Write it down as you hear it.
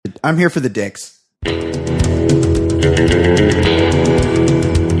I'm here for the dicks.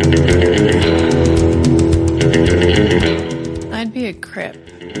 I'd be a Crip.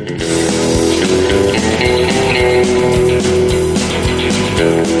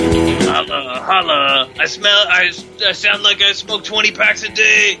 Holla, holla. I sound like I smoke 20 packs a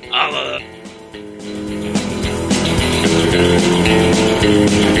day. Holla.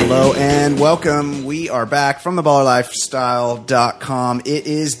 Hello and welcome. We are back from theballerlifestyle.com. It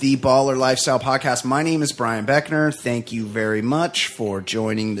is the Baller Lifestyle Podcast. My name is Brian Beckner. Thank you very much for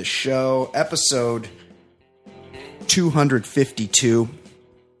joining the show. Episode 252.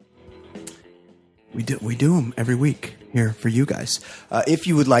 We do them every week here for you guys. If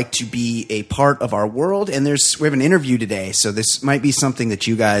you would like to be a part of our world, and we have an interview today, so this might be something that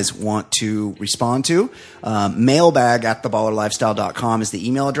you guys want to respond to. Mailbag at theballerlifestyle.com is the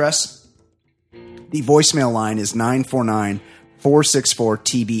email address. The voicemail line is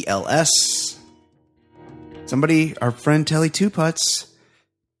 949-464-TBLS. Somebody, our friend Telly Two Putts,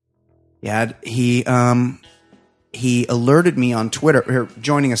 he alerted me on Twitter. Here,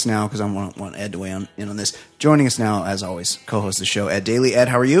 joining us now, because I want Ed to weigh in on this. Joining us now, as always, co-host the show, Ed Daly. Ed,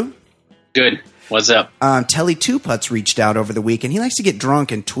 how are you? Good. What's up? Telly Two Putts reached out over the week, and he likes to get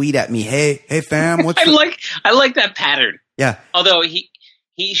drunk and tweet at me, hey fam, what's I like that pattern. Yeah. Although he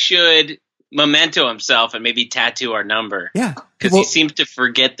should memento himself and maybe tattoo our number. Yeah. Because he seems to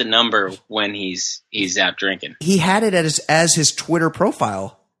forget the number when he's out drinking. He had it as his Twitter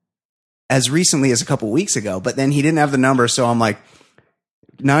profile as recently as a couple weeks ago, but then he didn't have the number, so I'm like,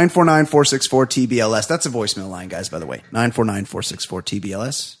 949-464-TBLS. That's a voicemail line, guys, by the way.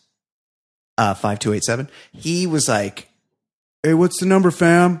 949-464-TBLS. 5287. He was like, hey, what's the number,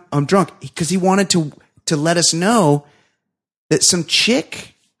 fam? I'm drunk. Because he wanted to let us know that some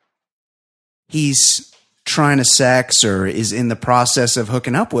chick he's trying to sex or is in the process of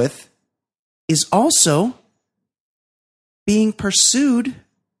hooking up with is also being pursued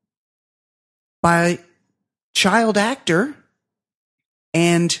by child actor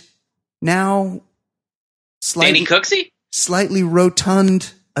and now Danny Cooksey? Slightly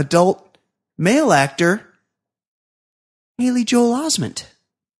rotund adult male actor Haley Joel Osment.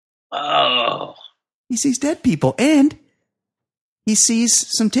 Oh. He sees dead people and he sees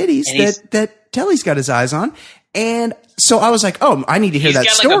some titties that Telly's got his eyes on. And so I was like, oh, I need to hear that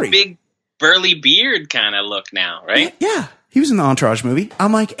story. He's got like a big burly beard kind of look now, right? Yeah. He was in the Entourage movie.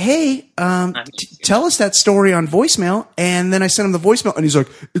 I'm like, hey, tell us that story on voicemail. And then I sent him the voicemail, and he's like,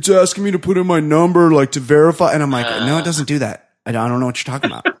 it's asking me to put in my number, like to verify. And I'm like, no, it doesn't do that. I don't know what you're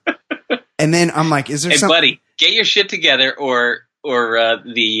talking about. And then I'm like, is there something? Hey, buddy, get your shit together, or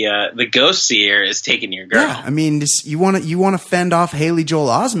the ghost seer is taking your girl. Yeah, I mean, you want to fend off Haley Joel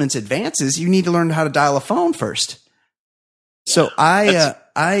Osment's advances. You need to learn how to dial a phone first. So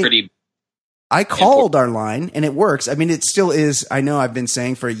I called our line and it works. I mean, it still is. I know I've been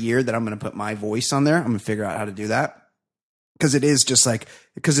saying for a year that I'm going to put my voice on there. I'm going to figure out how to do that because it is just like,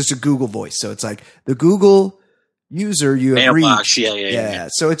 because it's a Google voice. So it's like the Google user you have reached. Yeah.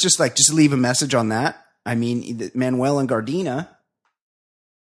 So it's just like, just leave a message on that. I mean, Manuel and Gardena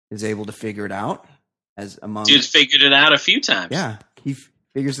is able to figure it out as among. Dude's figured it out a few times. Yeah. He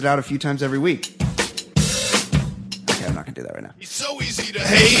figures it out a few times every week. Okay. I'm not going to do that right now. He's so easy to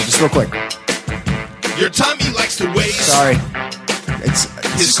hate. Just real quick. Your time he likes to waste. Sorry.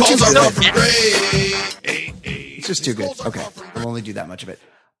 His calls are far from great. It's just too good. Okay. I'll only do that much of it.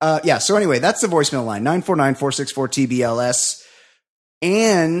 Yeah. So anyway, that's the voicemail line. 949-464-TBLS.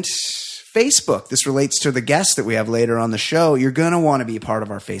 And Facebook. This relates to the guests that we have later on the show. You're going to want to be a part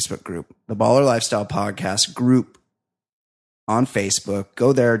of our Facebook group, the Baller Lifestyle Podcast group on Facebook.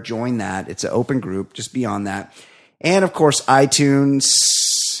 Go there, join that. It's an open group. Just be on that. And of course, iTunes,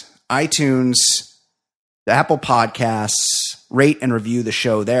 the Apple Podcasts, rate and review the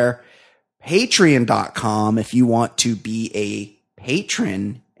show there. Patreon.com. If you want to be a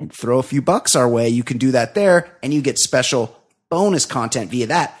patron and throw a few bucks our way, you can do that there and you get special bonus content via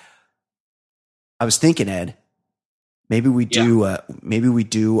that. I was thinking, Ed, maybe we do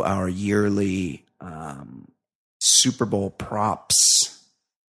our yearly Super Bowl props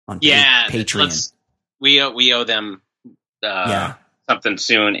on Patreon. We owe them something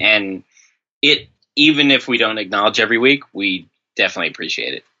soon, and even if we don't acknowledge every week, we definitely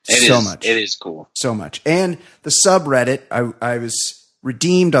appreciate it. It is cool. So much. And the subreddit, I was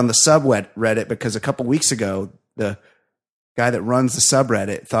redeemed on the subreddit because a couple weeks ago, the guy that runs the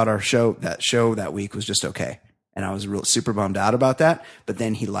subreddit thought our show that week was just okay. And I was super bummed out about that. But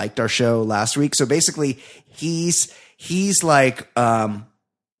then he liked our show last week. So basically he's like,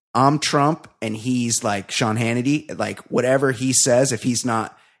 I'm Trump and he's like Sean Hannity, like whatever he says, if he's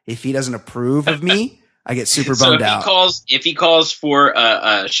not If he doesn't approve of me, I get super bummed out. If he calls for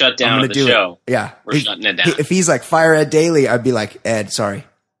a shutdown of the show, we're shutting it down. If he's like, fire Ed Daly, I'd be like, Ed, sorry.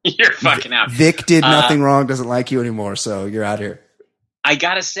 You're fucking out. Vic did nothing wrong, doesn't like you anymore, so you're out here. I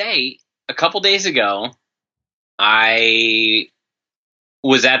gotta say, a couple days ago, I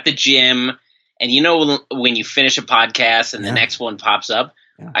was at the gym, and you know when you finish a podcast and the next one pops up?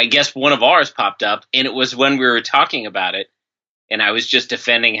 Yeah. I guess one of ours popped up, and it was when we were talking about it. And I was just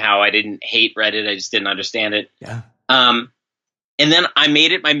defending how I didn't hate Reddit. I just didn't understand it. Yeah. And then I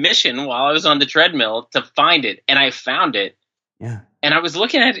made it my mission while I was on the treadmill to find it, and I found it. Yeah. And I was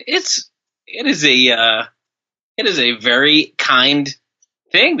looking at it. It is a very kind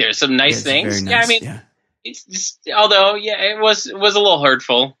thing. There's some nice things. Nice. Yeah, I mean, it's just, although it was a little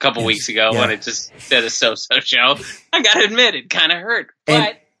hurtful a couple weeks ago when it just said a so-so show. I gotta admit, it kind of hurt,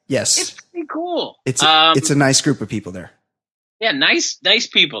 but it's pretty cool. It's a nice group of people there. Yeah, nice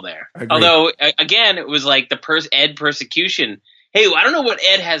people there. Although, again, it was like the Ed persecution. Hey, I don't know what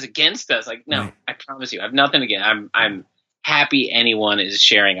Ed has against us. Like, no, I promise you, I have nothing against. I'm happy anyone is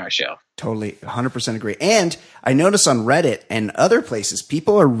sharing our show. Totally, 100% agree. And I notice on Reddit and other places,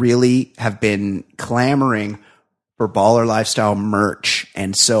 people have been clamoring for Baller Lifestyle merch.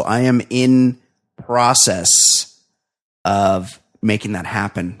 And so I am in process of making that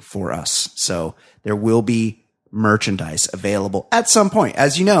happen for us. So there will be merchandise available at some point.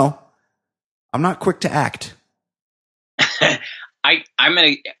 As you know, I'm not quick to act. I'm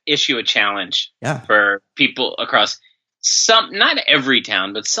going to issue a challenge for people across not every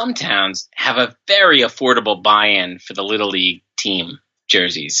town, but some towns have a very affordable buy-in for the Little League team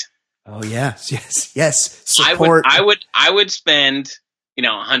jerseys. Oh yes. Support. I would spend,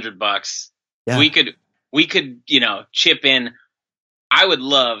 $100. Yeah. We could, chip in. I would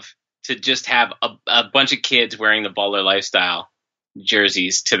love to just have a bunch of kids wearing the Baller Lifestyle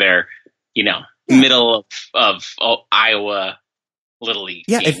jerseys to their, middle of Iowa Little League.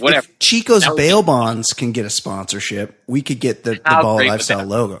 Yeah, if Chico's Bail Bonds can get a sponsorship, we could get the Baller Lifestyle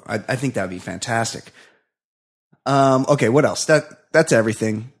logo. I think that would be fantastic. Okay, what else? That's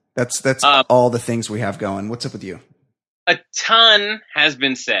everything. That's all the things we have going. What's up with you? A ton has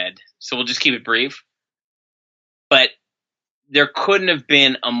been said, so we'll just keep it brief. But there couldn't have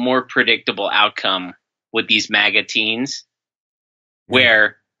been a more predictable outcome with these MAGA teens,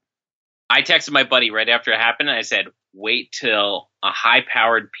 where I texted my buddy right after it happened, and I said, wait till a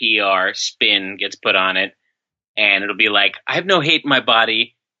high-powered PR spin gets put on it, and it'll be like, I have no hate in my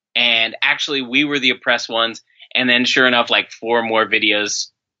body, and actually we were the oppressed ones. And then sure enough, like 4 more videos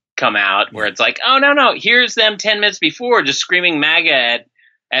come out where it's like, oh, no, here's them 10 minutes before just screaming MAGA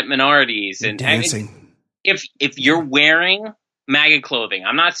at minorities. And dancing. If you're wearing MAGA clothing,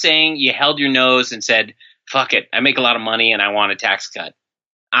 I'm not saying you held your nose and said, fuck it, I make a lot of money and I want a tax cut.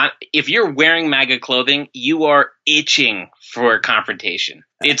 If you're wearing MAGA clothing, you are itching for a confrontation.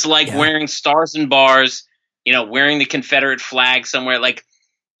 It's like wearing stars and bars, wearing the Confederate flag somewhere. Like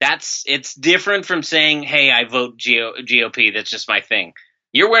it's different from saying, hey, I vote GOP. That's just my thing.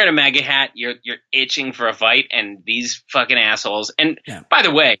 You're wearing a MAGA hat. You're itching for a fight, and these fucking assholes. And by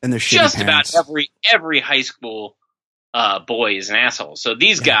the way, and just parents. about every high school boy is an asshole. So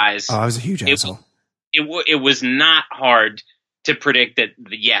these guys. Oh, I was a huge asshole. It was not hard to predict that,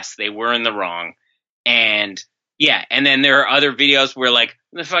 yes, they were in the wrong. And and then there are other videos where like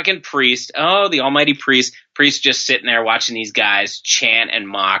the fucking priest, the almighty priest just sitting there watching these guys chant and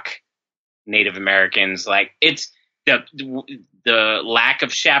mock Native Americans. Like it's the lack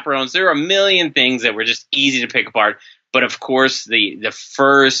of chaperones. There are a million things that were just easy to pick apart. But of course the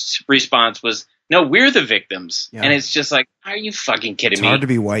first response was, no, we're the victims. Yeah. And it's just like, are you fucking kidding me? It's hard to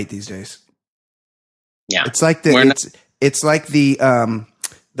be white these days. Yeah. It's like it's like the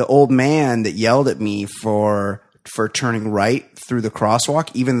old man that yelled at me for turning right through the crosswalk,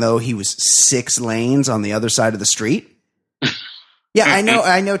 even though he was 6 lanes on the other side of the street. Yeah,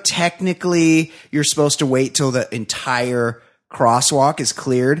 I know technically you're supposed to wait till the entire crosswalk is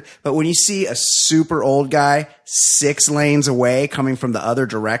cleared, but when you see a super old guy 6 lanes away coming from the other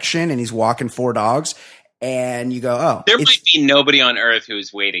direction and he's walking 4 dogs, and you go, oh, there might be nobody on earth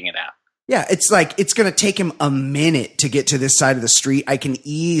who's waiting it out. Yeah, it's like it's going to take him a minute to get to this side of the street.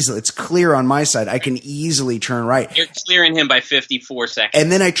 It's clear on my side. I can easily turn right. You're clearing him by 54 seconds. And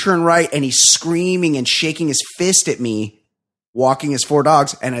then I turn right and he's screaming and shaking his fist at me, walking his 4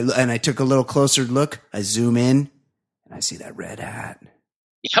 dogs. And I took a little closer look. I zoom in and I see that red hat.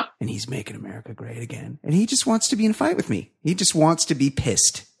 Yep. And he's making America great again. And he just wants to be in a fight with me. He just wants to be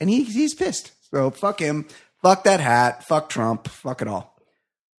pissed. And he's pissed. So fuck him. Fuck that hat. Fuck Trump. Fuck it all.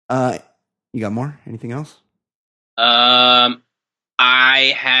 You got more? Anything else? I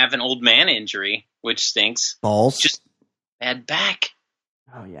I have an old man injury, which stinks. Balls? Just bad back.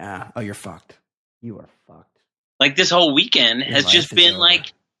 Oh, yeah. Oh, you're fucked. You are fucked. Like this whole weekend Your has life just is been over.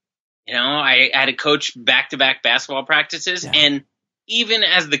 like, I had to coach back-to-back basketball practices. Yeah. And even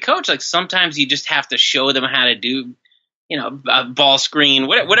as the coach, like sometimes you just have to show them how to do, a ball screen,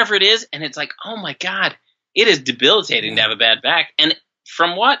 whatever it is. And it's like, oh my God, it is debilitating to have a bad back. And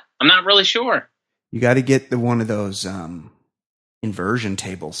from what? I'm not really sure. You got to get one of those inversion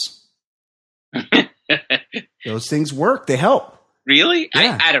tables. Those things work. They help. Really?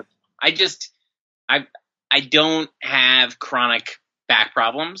 Yeah. I don't. I don't have chronic back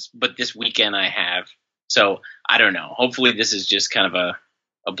problems, but this weekend I have. So I don't know. Hopefully this is just kind of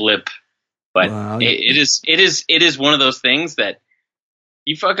a blip. But Well, it is one of those things that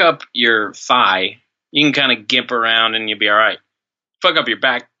you fuck up your thigh, you can kind of gimp around and you'll be all right. Fuck up your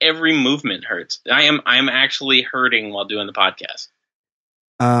back, every movement hurts. I am actually hurting while doing the podcast.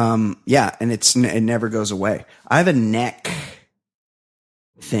 Yeah, and it never goes away. I have a neck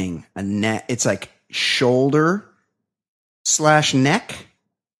thing. It's like shoulder / neck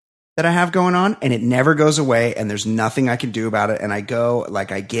that I have going on, and it never goes away, and there's nothing I can do about it. And I go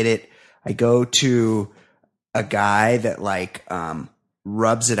to a guy that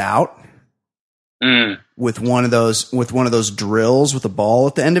rubs it out with one of those drills with a ball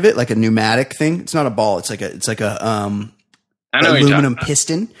at the end of it, like a pneumatic thing. It's not a ball. It's like a I know what you're aluminum talking about.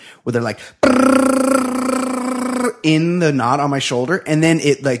 piston where they're like in the knot on my shoulder. And then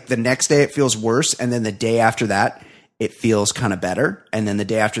the next day it feels worse. And then the day after that, it feels kind of better. And then the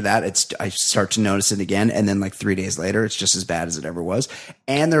day after that, I start to notice it again. And then 3 days later, it's just as bad as it ever was.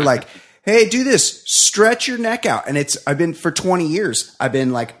 And they're like, hey, do this, stretch your neck out. And for 20 years, I've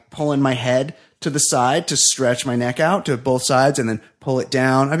been pulling my head to the side to stretch my neck out to both sides and then pull it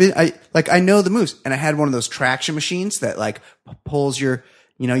down. I know the moves. And I had one of those traction machines that pulls your,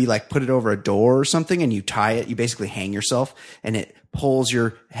 you put it over a door or something and you tie it. You basically hang yourself and it pulls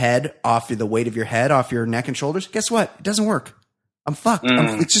your head off, the weight of your head off your neck and shoulders. Guess what? It doesn't work. I'm fucked.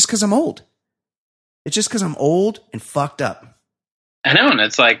 It's just because I'm old. It's just because I'm old and fucked up. I know. And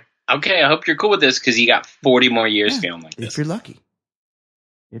it's like, okay, I hope you're cool with this because you got 40 more years feeling like this. If you're lucky.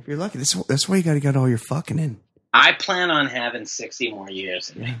 That's why you got to get all your fucking in. I plan on having 60 more years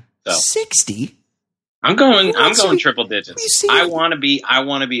in me. So 60? I'm going You triple digits. see I it? want to be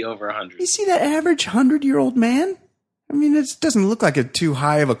over 100. You see that average 100-year-old man? I mean, it doesn't look like too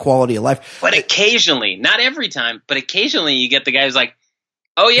high of a quality of life. But occasionally, not every time, but occasionally you get the guy who's like,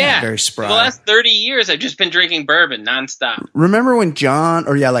 oh yeah, very spry. for the last 30 years I've just been drinking bourbon nonstop. Remember when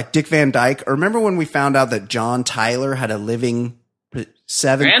Dick Van Dyke, or remember when we found out that John Tyler had a living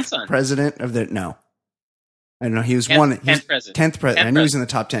seventh Grandson. president of no. I don't know. He was 10th president. 10th president. I knew he was in the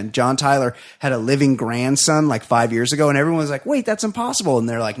top 10. John Tyler had a living grandson 5 years ago, and everyone was like, wait, that's impossible. And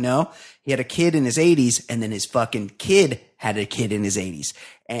they're like, no, he had a kid in his 80s, and then his fucking kid had a kid in his 80s,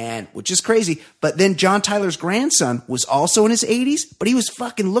 and which is crazy. But then John Tyler's grandson was also in his 80s, but he was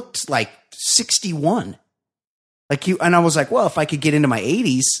fucking looked like 61. And I was like, well, if I could get into my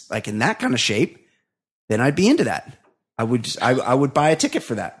 80s, in that kind of shape, then I'd be into that. I would buy a ticket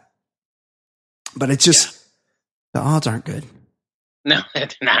for that. But it's just, the odds aren't good. No,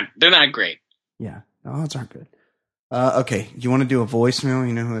 they're not great. Yeah, the odds aren't good. Okay, you want to do a voicemail?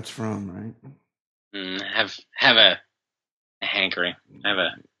 You know who it's from, right? Have a hankering. I have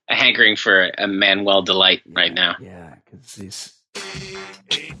a hankering for a Manuel Delight right now. Yeah, because this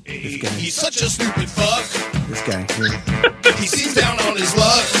He's such a stupid fuck. guy here. He seems down on his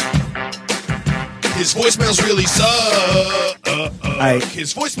luck. His voicemails really suck.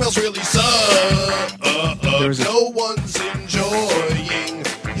 His voicemails really suck. No one's enjoying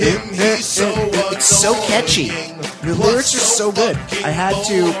him. He's so annoying. It's so catchy. The lyrics are so good. I had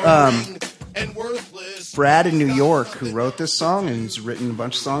to. And worthless. Brad in New York, who wrote this song and has written a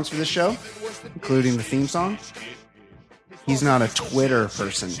bunch of songs for this show, including the theme song. He's not a Twitter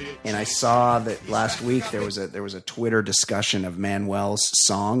person, and I saw that last week there was a Twitter discussion of Manuel's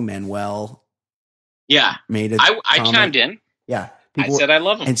song. Manuel, Yeah, made it. I chimed in. Yeah, I said I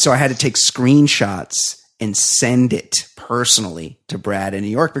love him, and so I had to take screenshots and send it personally to Brad in New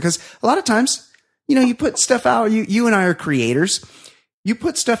York because a lot of times, you put stuff out. You and I are creators. You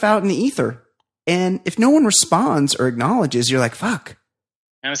put stuff out in the ether, and if no one responds or acknowledges, you're like, "Fuck,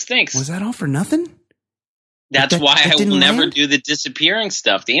 that stinks." was that all for nothing?" That's why I didn't will never land? do the disappearing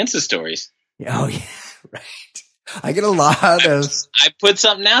stuff, the Insta stories. Oh yeah, right. I get a lot of. I put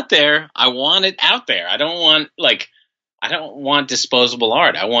something out there. I want it out there. I don't want disposable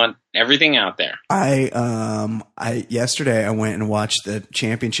art. I want everything out there. Yesterday I went and watched the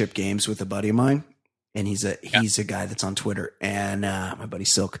championship games with a buddy of mine, and he's a guy that's on Twitter, and my buddy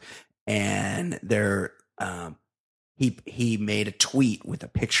Silk, and he made a tweet with a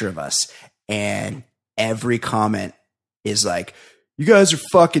picture of us, and every comment is like, "You guys are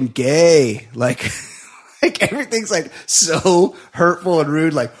fucking gay," like everything's like so hurtful and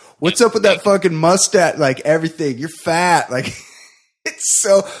rude. Like, what's up with that fucking mustache? Like everything, you're fat. Like it's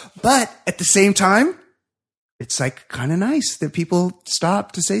so, but at the same time, it's like kind of nice that people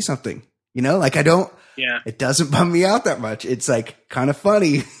stop to say something, like it doesn't bum me out that much. It's like kind of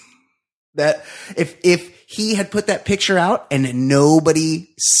funny that if he had put that picture out and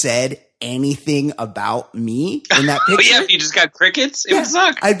nobody said anything about me in that picture. If you just got crickets, it would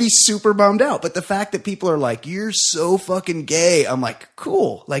suck. I'd be super bummed out. But the fact that people are like, "You're so fucking gay," I'm like,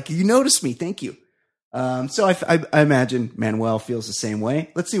 cool. Like, you noticed me. Thank you. So I imagine Manuel feels the same way.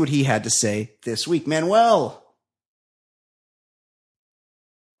 Let's see what he had to say this week. Manuel.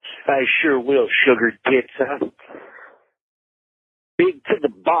 I sure will, sugar tits, huh? Big to the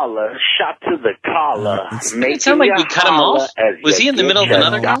baller, shot to the collar. It sounded like you cut him off. Was he in the middle of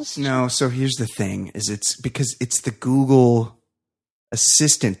another guy? No, so here's the thing, is it's because it's the Google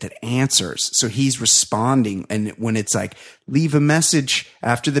Assistant that answers. So he's responding, and when it's like, leave a message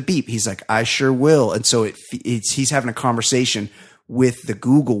after the beep, he's like, "I sure will." And so he's having a conversation with the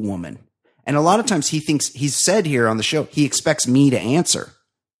Google woman. And a lot of times he's said here on the show, he expects me to answer.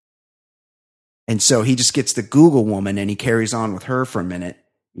 And so he just gets the Google woman and he carries on with her for a minute,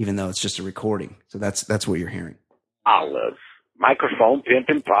 even though it's just a recording. So that's what you're hearing. Olive, microphone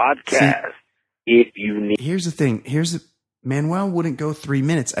pimping podcast. If you need. Here's the thing. Manuel wouldn't go 3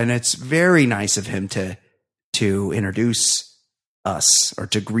 minutes, and it's very nice of him to introduce us or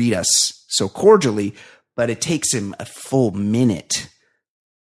to greet us so cordially, but it takes him a full minute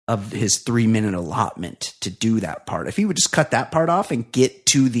of his 3 minute allotment to do that part. If he would just cut that part off and get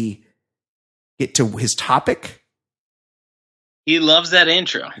to his topic. He loves that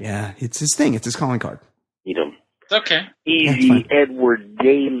intro. Yeah, it's his thing. It's his calling card. You know, it's okay. Easy Edward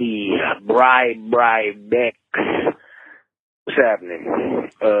Daly, Bri Beck. What's happening?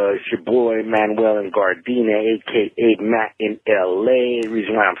 It's your boy Manuel in Gardena, a.k.a. Matt in L.A. The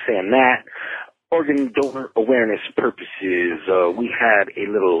reason why I'm saying that, organ donor awareness purposes. We had a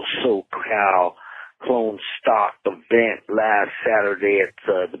little SoCal clone stock event last Saturday at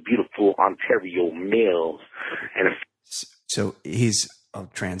the beautiful Ontario Mills. So I'll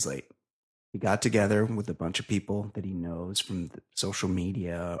translate. He got together with a bunch of people that he knows from the social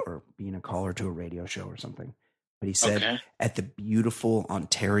media or being a caller to a radio show or something. But he said at the beautiful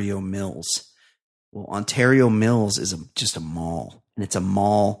Ontario Mills. Well, Ontario Mills is just a mall, and it's a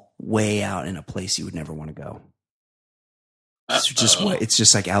mall way out in a place you would never want to go. It's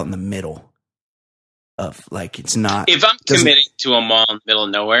just like out in the middle of, like, it's not. If I'm committing to a mall in the middle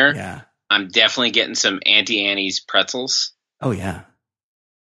of nowhere, yeah, I'm definitely getting some Auntie Annie's pretzels. Oh yeah.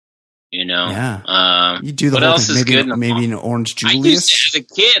 Yeah. You do the what whole else thing. is good? Maybe an Orange Julius. I used to, as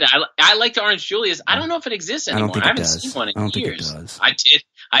a kid, I liked Orange Julius. I don't know if it exists anymore. I haven't seen one in years. Think it does.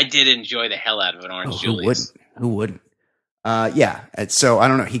 I did enjoy the hell out of an Orange Julius. Who wouldn't? Yeah. So I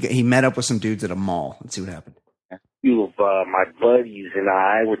don't know. He met up with some dudes at a mall. Let's see what happened. A few of my buddies and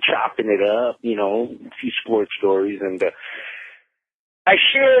I were chopping it up, a few sports stories, and I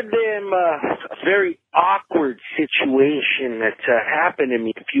shared them a very awkward situation that happened to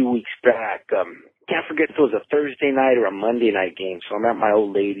me a few weeks back. Can't forget if it was a Thursday night or a Monday night game. So I'm at my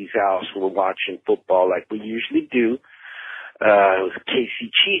old lady's house. We're watching football like we usually do. It was a KC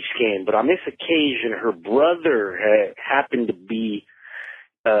Chiefs game, but on this occasion, her brother happened to be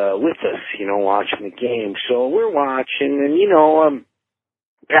with us, watching the game. So we're watching, and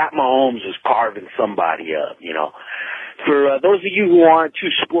Pat Mahomes is carving somebody up, For those of you who aren't too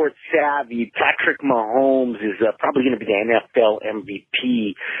sports savvy, Patrick Mahomes is probably going to be the NFL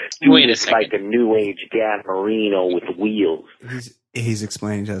MVP. Wait a second. Like a new age Dan Marino with wheels. He's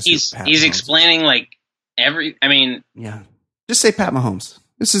explaining to us. He's explaining like yeah. Just say Pat Mahomes.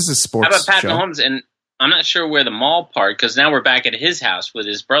 This is a sports show. How about Pat show. Mahomes? And I'm not sure where the mall part, because now we're back at his house with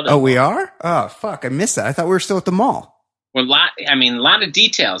his brother. Oh, we are? Oh, fuck. I missed that. I thought we were still at the mall. Well, a lot of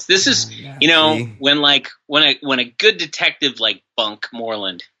details. This is, when a good detective like Bunk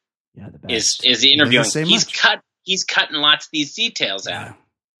Moreland is interviewing, he's cutting lots of these details out.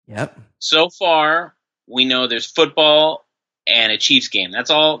 Yep. So far, we know there's football and a Chiefs game.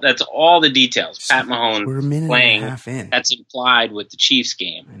 That's all the details. Pat Mahomes we're a minute playing. And a half in. That's implied with the Chiefs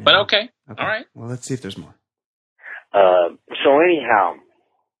game. But okay. All right. Well, let's see if there's more. So anyhow.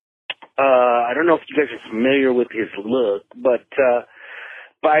 I don't know if you guys are familiar with his look, but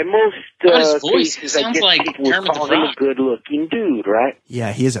by most cases, I guess people would call him a good-looking dude, right?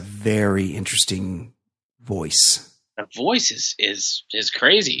 Yeah, he has a very interesting voice. The voice is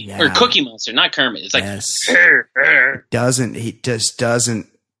crazy. Yeah. Or Cookie Monster, not Kermit. It's like doesn't.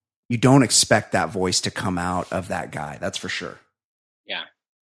 You don't expect that voice to come out of that guy. That's for sure. Yeah.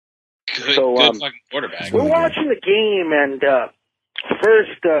 Good fucking quarterback. We're watching the game, and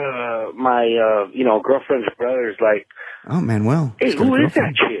first, my girlfriend's brother's like, "Oh, Manuel, hey, who is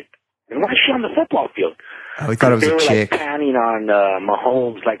that chick? And why is she on the football field?" Oh, we thought it was they a were chick. Like panning on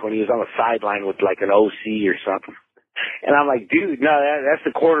Mahomes, like when he was on the sideline with like an OC or something. And I'm like, dude, no, that's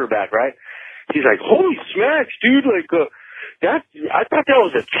the quarterback, right? He's like, holy smacks, dude! Like, I thought that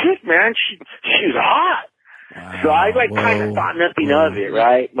was a chick, man. She was hot. Wow, so I kind of thought nothing of it,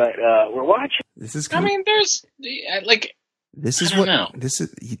 right? But we're watching. This is. there's like. This is I don't know. This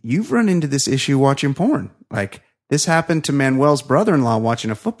is. You've run into this issue watching porn. Like this happened to Manuel's brother-in-law watching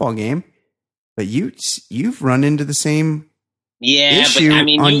a football game, but you've run into the same issue but,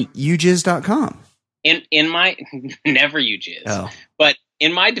 on ujiz.com. In my never UJizz. Oh. But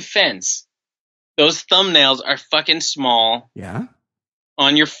in my defense, those thumbnails are fucking small. Yeah.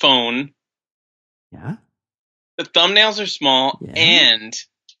 On your phone. Yeah. The thumbnails are small, and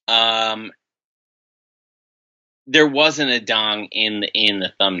there wasn't a dong in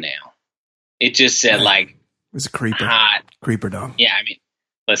the thumbnail. It just said it was a creeper. Hot creeper dong. Yeah,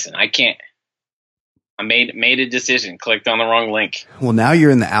 listen, I can't. I made a decision, clicked on the wrong link. Well, now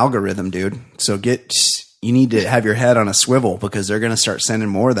you're in the algorithm, dude. So you need to have your head on a swivel because they're going to start sending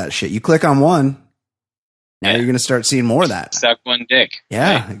more of that shit. You click on one, now you're going to start seeing more of that. Suck one dick.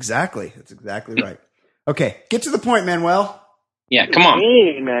 Yeah, right? Exactly. That's exactly right. Okay, get to the point, Manuel. Yeah, come on.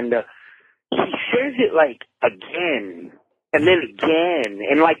 And he says it like again and then again,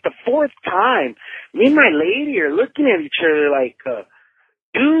 and like the fourth time, me and my lady are looking at each other like,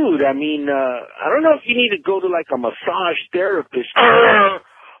 dude, I don't know if you need to go to like a massage therapist, hood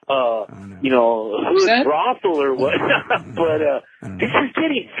brothel or what, but this is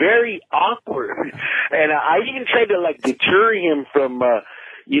getting very awkward. And I even tried to like deter him from,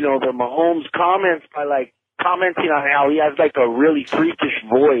 the Mahomes comments by like commenting on how he has like a really freakish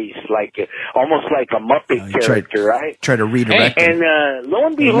voice, like almost like a Muppet character, right? Try to redirect him. And lo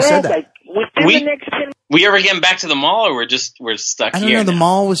and behold, like within the next 10 we ever getting back to the mall, or we're stuck here? I don't know. The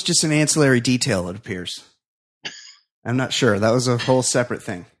mall was just an ancillary detail, it appears. I'm not sure. That was a whole separate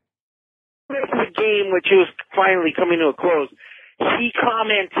thing. The game, which was finally coming to a close, he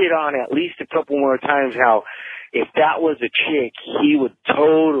commented on at least a couple more times how if that was a chick, he would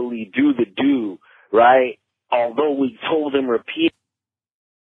totally do the do, right? Although we told him repeatedly.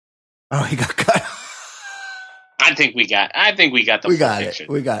 Oh, he got cut. I think we got the We got picture. it.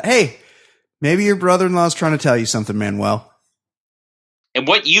 We got it. Hey, maybe your brother-in-law is trying to tell you something, Manuel. And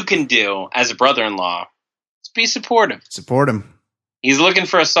what you can do as a brother-in-law is be supportive. Support him. He's looking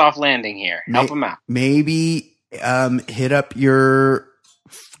for a soft landing here. Help him out. Maybe hit up your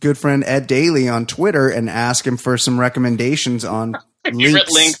good friend Ed Daly on Twitter and ask him for some recommendations on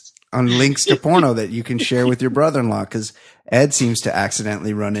links to porno that you can share with your brother-in-law, because Ed seems to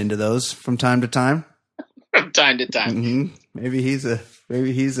accidentally run into those from time to time. From time to time. Mm-hmm. Maybe he's a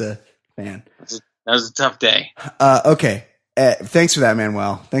fan. That was a tough day. Okay. Ed, thanks for that,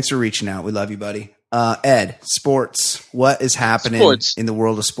 Manuel. Thanks for reaching out. We love you, buddy. Ed, sports. What is happening in the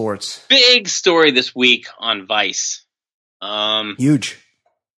world of sports? Big story this week on Vice. Huge.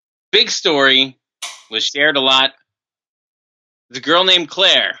 Big story was shared a lot. The girl named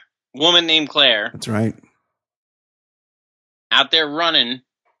Claire, woman named Claire. That's right. Out there running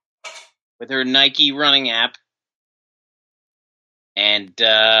with her Nike running app. And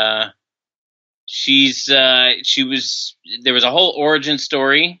there was a whole origin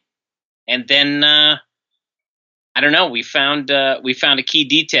story. And then I don't know, we found a key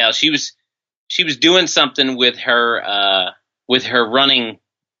detail. She was doing something with her running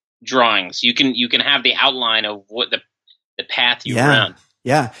drawings. You can have the outline of what the path you run.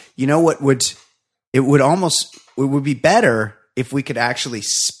 Yeah. You know what it would be better if we could actually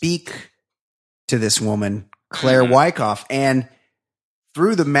speak to this woman, Claire Wyckoff, and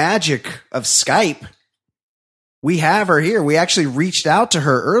through the magic of Skype, we have her here. We actually reached out to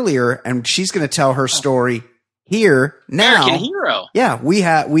her earlier, and she's going to tell her story here now. American hero. Yeah, we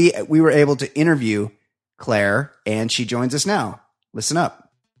were able to interview Claire, and she joins us now. Listen up.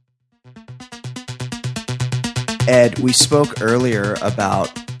 Ed, we spoke earlier about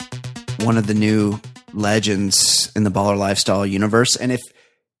one of the new legends in the Baller Lifestyle universe. And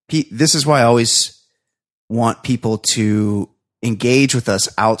this is why I always want people to engage with us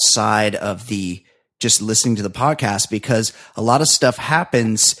outside of the just listening to the podcast, because a lot of stuff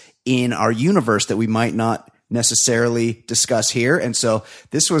happens in our universe that we might not necessarily discuss here. And so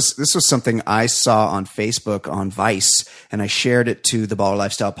this was something I saw on Facebook on Vice, and I shared it to the Baller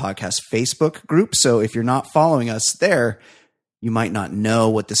Lifestyle Podcast Facebook group. So if you're not following us there, you might not know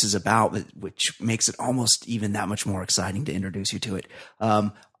what this is about, which makes it almost even that much more exciting to introduce you to it.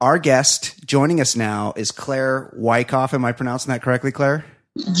 Our guest joining us now is Claire Wyckoff. Am I pronouncing that correctly, Claire?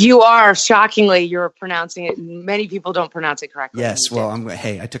 You are. Shockingly, you're pronouncing it. Many people don't pronounce it correctly. Yes. Well,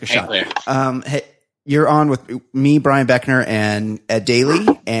 I took a shot. Claire. Hey, you're on with me, Brian Beckner, and Ed Daly,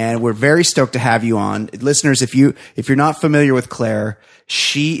 and we're very stoked to have you on. Listeners, if you're not familiar with Claire,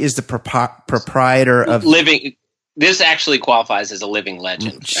 she is the proprietor of Living. This actually qualifies as a living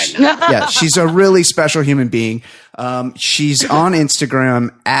legend right now. Yeah, she's a really special human being. She's on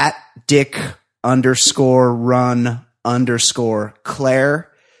Instagram at Dick_run_Claire.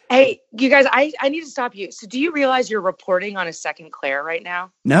 Hey, you guys, I need to stop you. So do you realize you're reporting on a second Claire right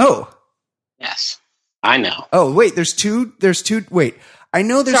now? No. Yes, I know. Oh, wait, there's two. Wait, I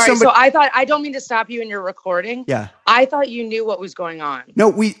know there's Sorry, somebody. so I don't mean to stop you in your recording. Yeah. I thought you knew what was going on.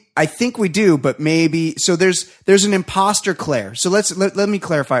 No, I think we do, but maybe, so there's an imposter Claire. So let me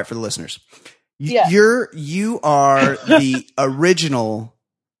clarify it for the listeners. Yeah. You are the original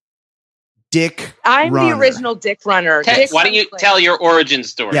Dick I'm runner. the original Dick runner. Why don't you tell your origin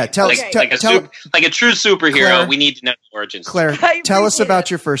story? Yeah, tell like, us. like a true superhero. Claire, we need to know the origin Claire, story. tell us appreciate about it.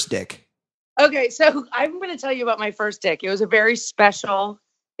 your first Dick. Okay, so I'm going to tell you about my first Dick. It was a very special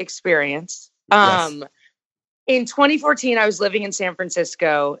experience. Yes. In 2014, I was living in San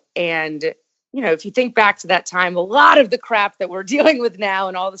Francisco, and if you think back to that time, a lot of the crap that we're dealing with now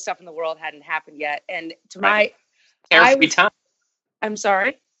and all the stuff in the world hadn't happened yet. And Carefree time. I'm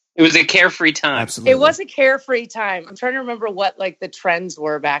sorry. It was a carefree time. Absolutely. It was a carefree time. I'm trying to remember what the trends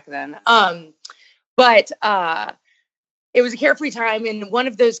were back then. But it was a carefree time. And one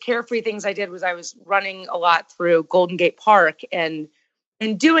of those carefree things I did was I was running a lot through Golden Gate Park. And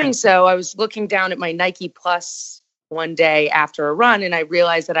in doing so, I was looking down at my Nike Plus one day after a run, and I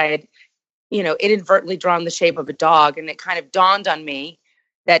realized that I had, inadvertently drawn the shape of a dog. And it kind of dawned on me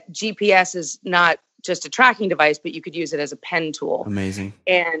that GPS is not just a tracking device, but you could use it as a pen tool. Amazing.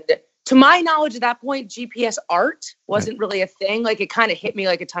 And to my knowledge at that point, GPS art wasn't really a thing. Like, it kind of hit me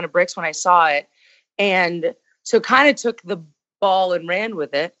like a ton of bricks when I saw it. And so kind of took the ball and ran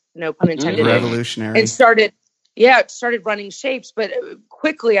with it, no pun intended. Revolutionary. And started running shapes. But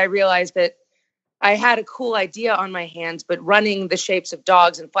quickly I realized that I had a cool idea on my hands, but running the shapes of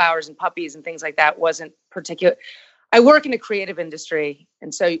dogs and flowers and puppies and things like that wasn't particular. I work in a creative industry.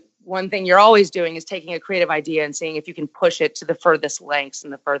 And so one thing you're always doing is taking a creative idea and seeing if you can push it to the furthest lengths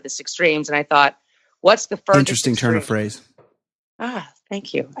and the furthest extremes. And I thought, what's the furthest Interesting extreme? turn of phrase.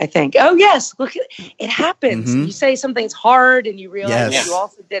 Thank you. I think. Oh yes, look, it happens. Mm-hmm. You say something's hard, and you realize Yes. you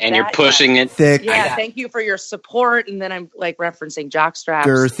also did And that. you're pushing it. Thick, Yeah, thank you for your support. And then I'm like referencing jock straps.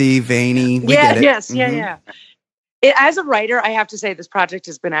 girthy, veiny. We Yeah, get it. yes, Mhm. yeah. As a writer, I have to say this project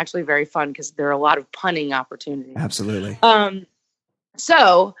has been actually very fun because there are a lot of punning opportunities. Absolutely.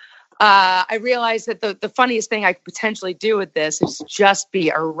 So I realized that the funniest thing I could potentially do with this is just be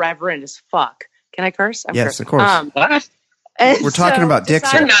irreverent as fuck. Can I curse? I'm Yes, cursing. of course. What? And We're talking about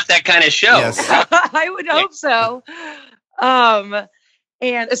dicks We're here. not that kind of show. Yes. I would hope so.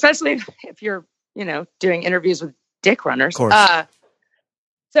 And especially if you're, doing interviews with dick runners. Of course.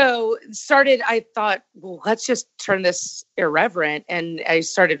 So I thought, well, let's just turn this irreverent. And I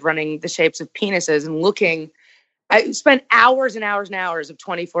started running the shapes of penises and I spent hours and hours and hours of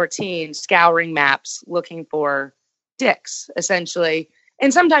 2014 scouring maps looking for dicks, essentially.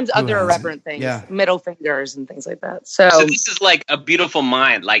 And sometimes other hasn't? irreverent things, Yeah. middle fingers and things like that. So this is like a beautiful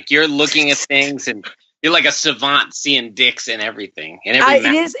mind. Like, you're looking at things and you're like a savant seeing dicks and everything. And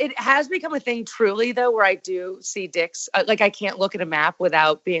it has become a thing truly though, where I do see dicks. Like, I can't look at a map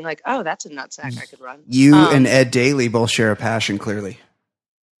without being like, oh, that's a nutsack I could run. You and Ed Daly both share a passion, clearly.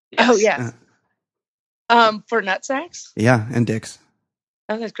 Oh yeah. For nutsacks? Yeah, and dicks.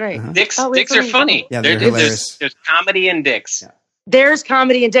 Oh, that's great. Uh-huh. Dicks Oh, are funny. Yeah, they're hilarious. There's comedy in dicks. Yeah. There's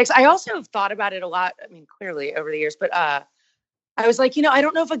comedy in dicks. I also have thought about it a lot. I mean, clearly over the years, but I was like, I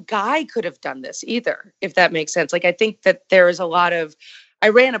don't know if a guy could have done this either, if that makes sense. Like, I think that there is a lot of, I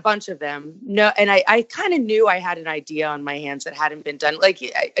ran a bunch of them. No, and I kind of knew I had an idea on my hands that hadn't been done. Like,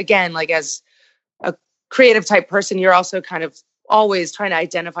 again, like as a creative type person, you're also kind of always trying to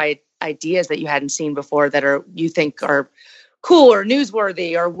identify ideas that you hadn't seen before that you think are cool or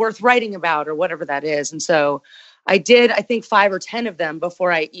newsworthy or worth writing about or whatever that is. And so I did, I think 5 or 10 of them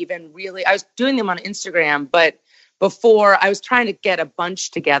before I even I was doing them on Instagram, but before I was trying to get a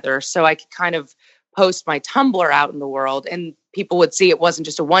bunch together so I could kind of post my Tumblr out in the world and people would see it wasn't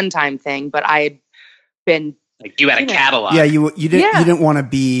just a one-time thing, but I had been Like you had a catalog. Yeah, you didn't want to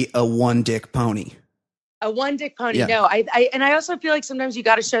be a one dick pony. a one dick pony. Yeah. No, I also feel like sometimes you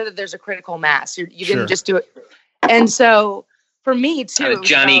got to show that there's a critical mass. You Sure. didn't just do it. And so for me too,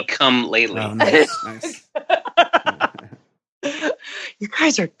 Johnny come lately. Oh, nice. you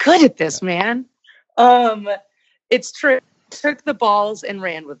guys are good at this, man. It's true. Took the balls and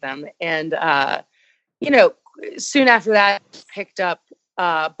ran with them. And, soon after that, picked up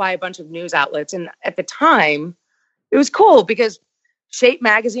by a bunch of news outlets. And at the time, it was cool because Shape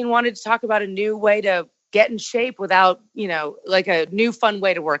Magazine wanted to talk about a new way to get in shape without, like a new fun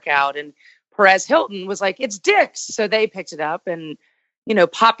way to work out. And Perez Hilton was like, it's dicks. So they picked it up. And,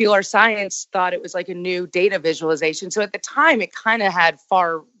 Popular Science thought it was like a new data visualization. So at the time, it kind of had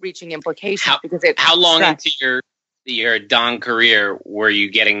far-reaching implications because it. How long into your Don career were you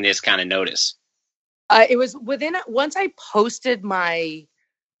getting this kind of notice? It was once I posted the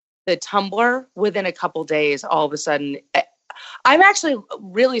Tumblr, within a couple days, all of a sudden, I'm actually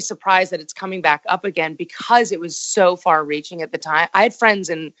really surprised that it's coming back up again because it was so far-reaching at the time. I had friends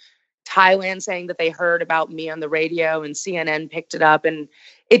in Thailand saying that they heard about me on the radio, and CNN picked it up, and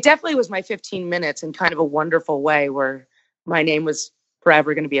it definitely was my 15 minutes in kind of a wonderful way where my name was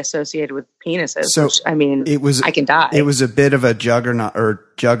forever going to be associated with penises. So which, I can die. It was a bit of a juggernaut or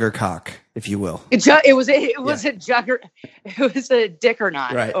juggercock, if you will. It was a jugger. It was a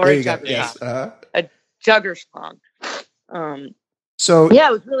dickernaut, right? Or there a you go. juggercock. Yes. A juggerschlong. So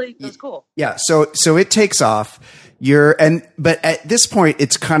yeah, it was cool. Yeah. So it takes off. But at this point,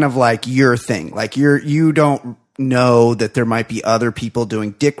 it's kind of like your thing. Like you don't know that there might be other people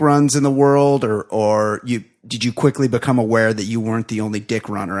doing dick runs in the world, or did you quickly become aware that you weren't the only dick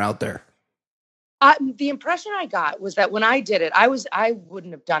runner out there? The impression I got was that when I did it, I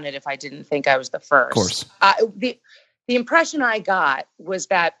wouldn't have done it if I didn't think I was the first. Of course. The impression I got was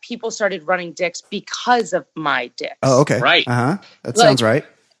that people started running dicks because of my dicks. Oh, okay. Right. That sounds right.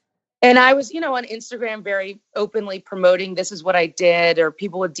 And I was, on Instagram very openly promoting this is what I did, or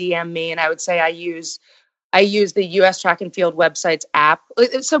people would DM me and I would say I use the US Track and Field website's app.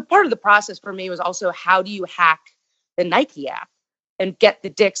 So part of the process for me was also, how do you hack the Nike app and get the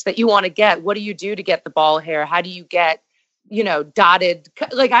dicks that you want to get? What do you do to get the ball hair? How do you get, dotted?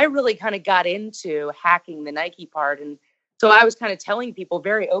 Like I really kind of got into hacking the Nike part. And so I was kind of telling people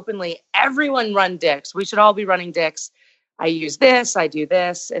very openly, everyone run dicks. We should all be running dicks. I use this, I do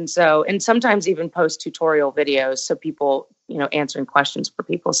this. And sometimes even post tutorial videos. So people, answering questions for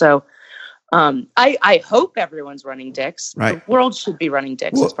people. So I hope everyone's running dicks. Right. The world should be running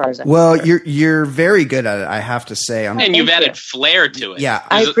dicks as far as I'm concerned. You're very good at it, I have to say. And you've added flair to it. Yeah.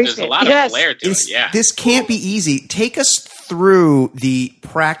 I appreciate there's a lot of flair to it. Yeah. This can't be easy. Take us through the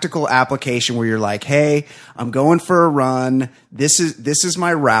practical application where you're like, hey, I'm going for a run. This is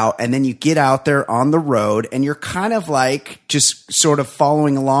my route. And then you get out there on the road and you're kind of like just sort of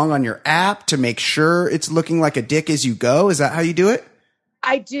following along on your app to make sure it's looking like a dick as you go. Is that how you do it?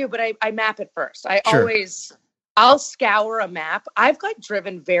 I do, but I map it first. Sure. I'll scour a map. I've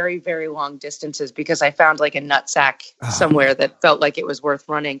driven very, very long distances because I found like a nutsack somewhere that felt like it was worth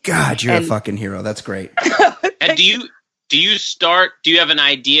running. God, you're a fucking hero. That's great. And do you have an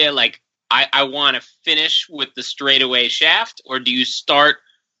idea like I want to finish with the straightaway shaft, or do you start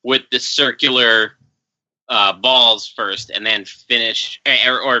with the circular balls first and then finish,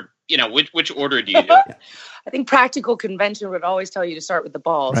 or which order do you do? I think practical convention would always tell you to start with the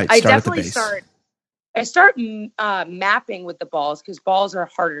balls. Right, I start at the definitely base. I start mapping with the balls because balls are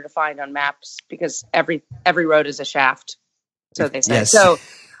harder to find on maps because every road is a shaft, so they say. Yes. So,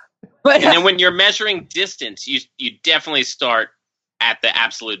 but and then when you're measuring distance, you definitely start at the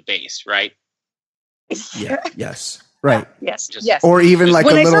absolute base, right? Yeah. Yes. Right. Yes. Just- yes. Or even like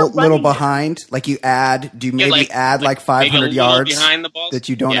When I a start little running- behind, like you add. Do you maybe add like 500 maybe a little yards behind the balls? that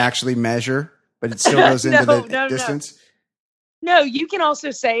you don't Yeah. actually measure, but it still goes into the No. distance? No, you can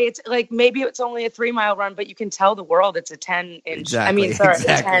also say it's like maybe it's only a 3 mile run, but you can tell the world it's a 10 inch. Exactly. A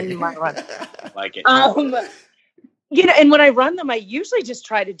 10 mile run. Like it. And when I run them, I usually just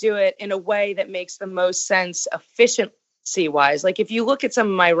try to do it in a way that makes the most sense efficiency wise. Like if you look at some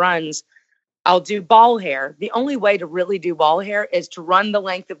of my runs, I'll do ball hair. The only way to really do ball hair is to run the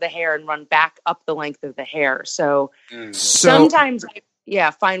length of the hair and run back up the length of the hair. So sometimes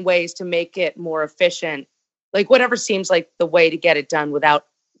I find ways to make it more efficient. Like whatever seems like the way to get it done without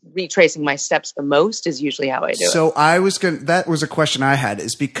retracing my steps the most is usually how I do it. So that was a question I had,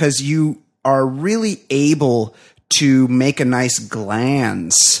 is because you are really able to make a nice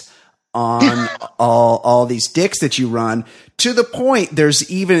glance on all these dicks that you run, to the point there's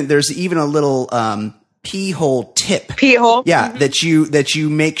even a little pee hole tip. Pee hole. Yeah, that you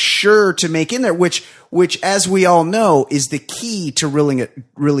make sure to make in there, which as we all know is the key to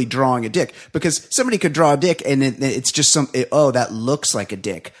really drawing a dick, because somebody could draw a dick and it's just that looks like a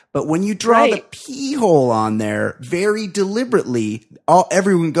dick. But when you draw the pee hole on there very deliberately,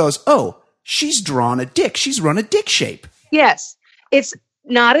 everyone goes, "Oh, she's drawn a dick. She's run a dick shape." Yes. It's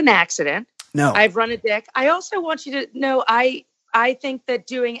not an accident. No. I've run a dick. I also want you to know I think that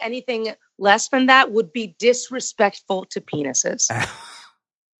doing anything less than that would be disrespectful to penises.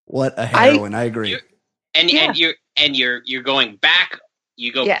 What a heroine! I agree. And you're going back.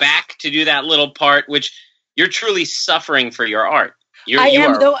 You go back to do that little part, which you're truly suffering for your art. You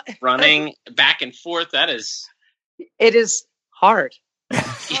are running back and forth. It is hard.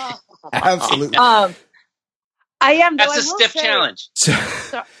 Absolutely. I am. That's a stiff challenge.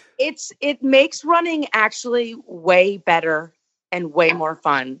 So it makes running actually way better and way more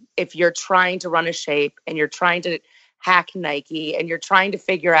fun if you're trying to run a shape and you're trying to hack Nike and you're trying to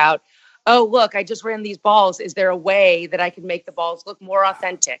figure out, oh, look, I just ran these balls. Is there a way that I can make the balls look more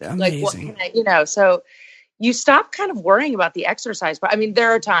authentic? Amazing. Like, what can I, so you stop kind of worrying about the exercise. But I mean,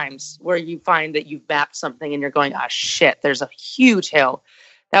 there are times where you find that you've mapped something and you're going, oh shit, there's a huge hill.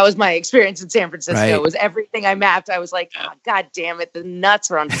 That was my experience in San Francisco. Right. It was everything I mapped. I was like, oh, God damn it. The nuts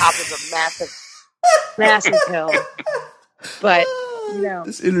are on top of a massive hill. But,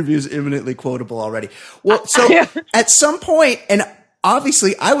 this interview is imminently quotable already. Well, so at some point, and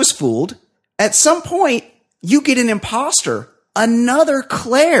obviously I was fooled, at some point you get an imposter, another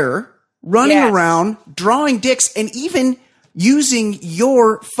Claire running around drawing dicks and even using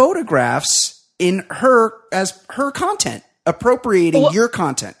your photographs in as her content, appropriating your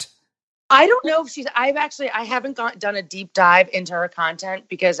content. I don't know if I haven't done a deep dive into her content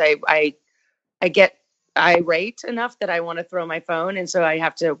because I get irate enough that I want to throw my phone, and so I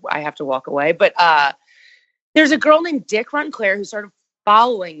have to walk away. But there's a girl named Dick Run Claire who started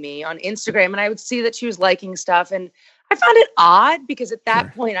following me on Instagram, and I would see that she was liking stuff, and I found it odd because at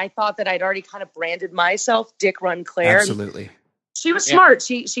that point I thought that I'd already kind of branded myself Dick Run Claire. Absolutely. She was smart.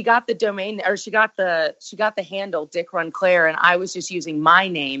 She got the domain, or she got the handle Dick Run Claire, and I was just using my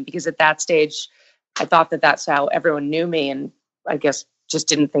name because at that stage I thought that that's how everyone knew me, and I guess just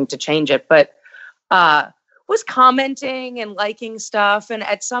didn't think to change it. But was commenting and liking stuff, and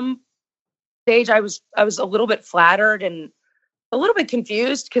at some stage I was a little bit flattered and a little bit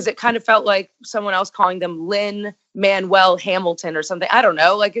confused because it kind of felt like someone else calling them Lynn Manuel Hamilton or something. I don't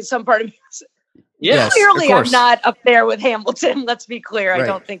know. Like in some part of me, clearly I'm not up there with Hamilton. Let's be clear. Right. I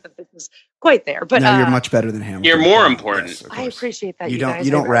don't think that this is quite there. But no, you're much better than Hamilton. You're more important. Yes, I appreciate that. You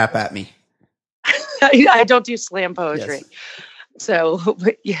don't rap at me. I don't do slam poetry. Yes. So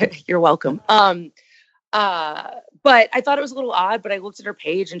you're welcome. But I thought it was a little odd, but I looked at her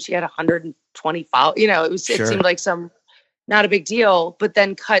page and she had 120 followers. It seemed like not a big deal. But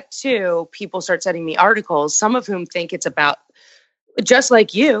then cut to, people start sending me articles, some of whom think it's about, just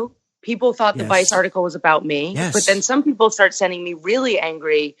like you, people thought the Vice article was about me. Yes. But then some people start sending me really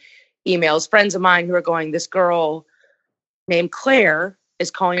angry emails, friends of mine who are going, this girl named Claire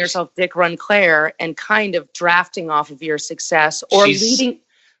is calling herself Dick Run Claire and kind of drafting off of your success or leading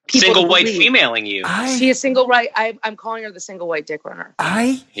people single white femaling you. She is single white. I'm calling her the single white dick runner.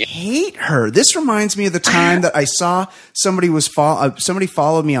 I hate her. This reminds me of the time that I saw somebody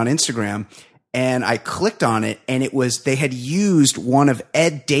followed me on Instagram, and I clicked on it, and they had used one of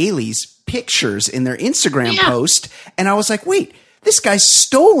Ed Daly's pictures in their Instagram post, and I was like, wait, this guy's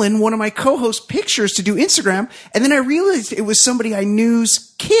stolen one of my co-host pictures to do Instagram, and then I realized it was somebody I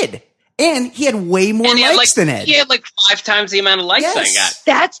knew's kid. And he had way more likes than Ed. He had 5 times the amount of likes I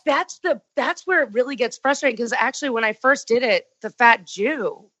got. That's where it really gets frustrating, because actually when I first did it, the Fat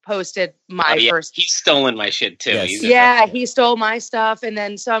Jew posted my first. He's stolen my shit too. Yes. He stole my stuff, and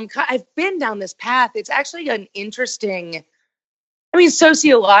then so I've been down this path. It's actually an interesting. I mean,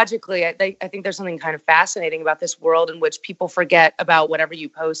 sociologically, I think there's something kind of fascinating about this world in which people forget about whatever you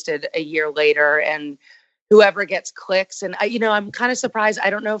posted a year later, and whoever gets clicks. And I'm kind of surprised. I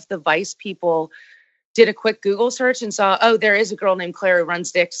don't know if the Vice people did a quick Google search and saw, oh, there is a girl named Claire who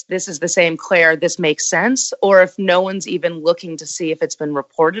runs dicks. This is the same Claire. This makes sense. Or if no one's even looking to see if it's been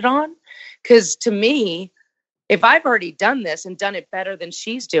reported on. Because to me, if I've already done this and done it better than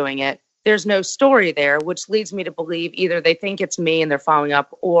she's doing it, there's no story there, which leads me to believe either they think it's me and they're following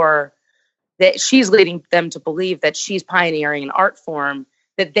up, or that she's leading them to believe that she's pioneering an art form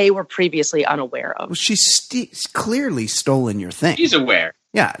that they were previously unaware of. Well, she's clearly stolen your thing. She's aware.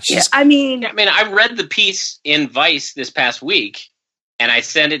 Yeah. I mean, I read the piece in Vice this past week, and I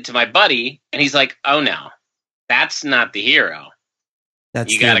sent it to my buddy, and he's like, oh, no, that's not the hero.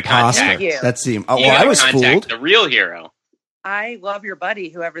 That's You the gotta imposter. contact. You. That's the. Oh, You well, I gotta was contact fooled. the real hero, I love your buddy,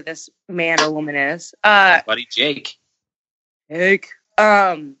 whoever this man or woman is. buddy Jake.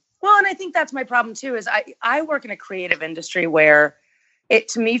 Well, and I think that's my problem too, is I work in a creative industry where it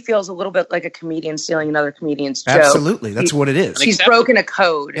to me feels a little bit like a comedian stealing another comedian's joke. Absolutely, that's what it is. She's broken a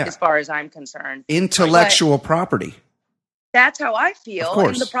code Yeah. as far as I'm concerned. Intellectual property. That's how I feel. Of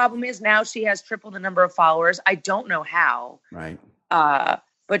course. And the problem is now she has triple the number of followers. I don't know how. Right.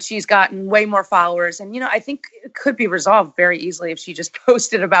 But she's gotten way more followers. And, I think it could be resolved very easily if she just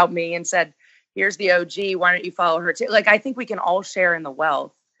posted about me and said, here's the OG. Why don't you follow her too? Like, I think we can all share in the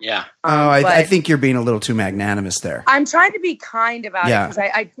wealth. Yeah. I but think you're being a little too magnanimous there. I'm trying to be kind about Yeah. it because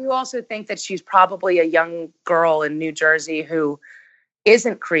I do also think that she's probably a young girl in New Jersey who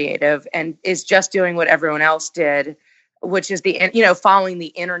isn't creative and is just doing what everyone else did, which is following the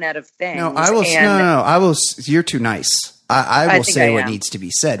internet of things. No, I will. No. I will. You're too nice. I will think say I what am. needs to be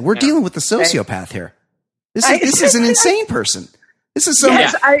said. We're dealing with a sociopath here. This is an insane person. This is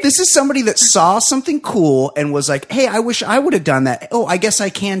this is somebody that saw something cool and was like, "Hey, I wish I would have done that. Oh, I guess I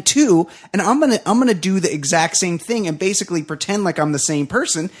can too." And I'm gonna do the exact same thing and basically pretend like I'm the same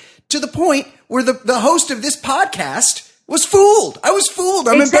person to the point where the host of this podcast was fooled. I was fooled.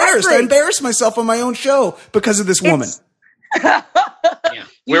 I'm embarrassed. I embarrassed myself on my own show because of this woman. Yeah.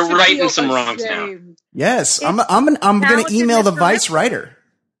 You We're should righting feel some wrongs now. ashamed. Yes, I'm gonna email the Mr. Vice writer.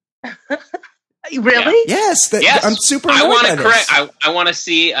 Really? Yes, Yes. I'm super I annoyed want by to this. correct. I want to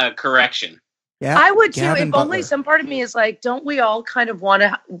see a correction. Yeah, I would too. Gavin If only Butler. some part of me is like, don't we all kind of want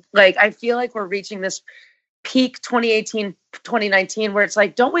to, like, I feel like we're reaching this peak 2018, 2019, where it's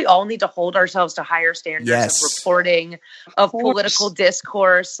like, don't we all need to hold ourselves to higher standards Yes. of reporting, of course. political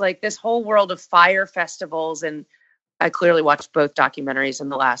discourse, like this whole world of fire festivals. And I clearly watched both documentaries in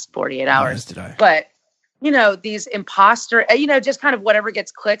the last 48 hours. As did I. But, these imposter, just kind of whatever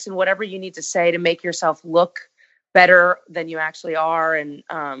gets clicks and whatever you need to say to make yourself look better than you actually are. And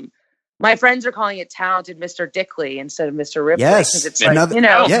my friends are calling it talented Mr. Dickley instead of Mr. Ripley. Yes. Because it's Another-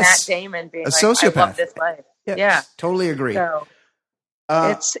 like, yes. Matt Damon being A like, sociopath. I love this life. Yes, Yeah. totally agree. So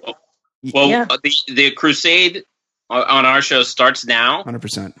it's, Well, Yeah. the crusade on our show starts now.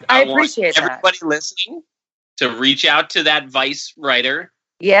 100%. I want appreciate that. everybody listening to reach out to that Vice writer.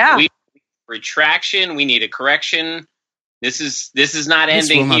 Yeah. We retraction. We need a correction. This is not This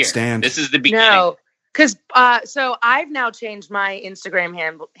will ending not here. stand. This is the beginning. No. Because so I've now changed my Instagram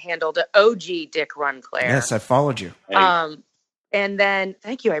handle to OG Dick Run Claire. Yes, I followed you. And then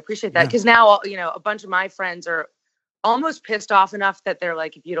thank you. I appreciate that. Yeah. Because now, a bunch of my friends are almost pissed off enough that they're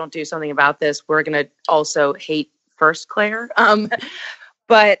like, if you don't do something about this, we're going to also hate first Claire. I'm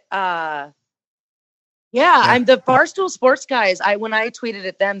the Barstool Sports guys. When I tweeted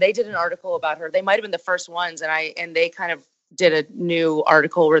at them, they did an article about her. They might've been the first ones. And they kind of did a new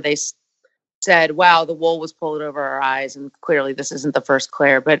article where they said, wow, the wool was pulled over our eyes. And clearly this isn't the first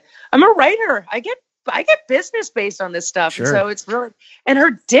Claire, but I'm a writer. I get business based on this stuff. Sure. And so it's really, and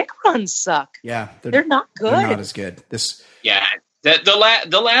her dick runs suck. Yeah, They're not good. They're not as good. Yeah.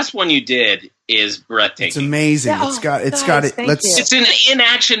 The last one you did is breathtaking. It's amazing. Yeah, It's got it. thank Let's. you. It's an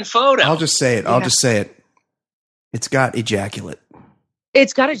in-action photo. I'll just say it. It's got ejaculate.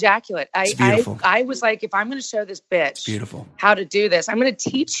 It's got ejaculate. It's beautiful. I was like, if I'm going to show this bitch Beautiful. how to do this, I'm going to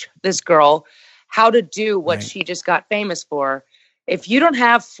teach this girl how to do what Right. she just got famous for. If you don't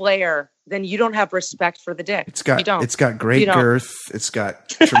have flair, then you don't have respect for the dick. It's got You don't. it's got great You don't. girth. It's got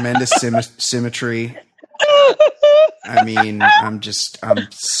tremendous symmetry. I mean, I'm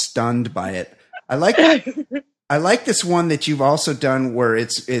stunned by it. I like this one that you've also done where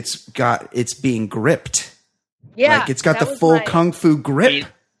it's being gripped. Yeah, Like it's got that the was full my- kung fu grip.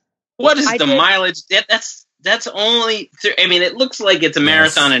 What is I the did- mileage? That's only. It looks like it's a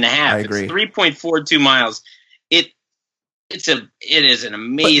marathon and a half. I agree. It's 3.42 miles. It is an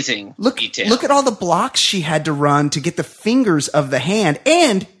amazing detail. Look at all the blocks she had to run to get the fingers of the hand.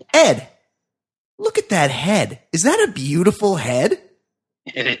 And Ed, look at that head. Is that a beautiful head?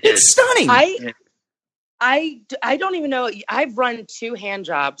 It It's is. stunning. I don't even know. I've run 2 hand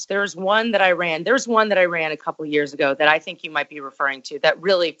jobs. There's one that I ran a couple years ago that I think you might be referring to. That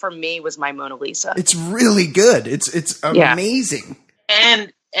really, for me, was my Mona Lisa. It's really good. It's Yeah. amazing.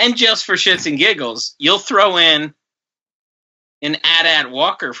 And just for shits and giggles, you'll throw in an AT-AT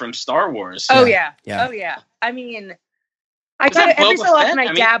Walker from Star Wars. Oh yeah. Yeah. Oh yeah. I mean, I Is that kind of every Boba so often Fett? I I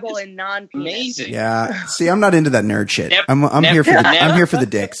mean, dabble it's in non-penis. Amazing. Yeah. See, I'm not into that nerd shit. Never- I'm never- here for the never- I'm here for the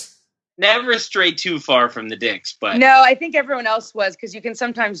dicks. never strayed too far from the dicks, but No, I think everyone else was, because you can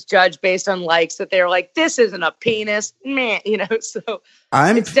sometimes judge based on likes that they're like, this isn't a penis, man, so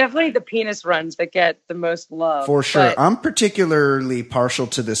it's definitely the penis runs that get the most love. For sure. But I'm particularly partial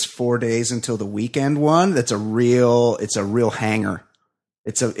to this 4 days until the weekend one. It's a real hanger.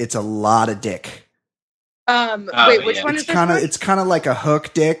 It's a lot of dick. Wait, which one is this one? It's kind of like a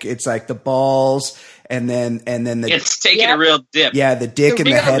hook dick. It's like the balls and then it's taking a real dip. Yeah, the dick and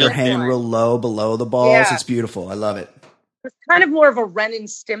the head are dip. hanging real low below the balls. Yeah. It's beautiful. I love it. It's kind of more of a Ren and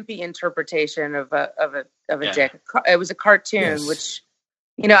Stimpy interpretation of a dick. It was a cartoon, Yes. which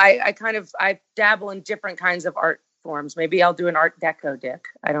I dabble in different kinds of art forms. Maybe I'll do an Art Deco dick.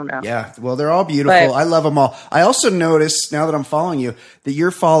 I don't know. Yeah, well, they're all beautiful. But- I love them all. I also noticed, now that I'm following you, that you're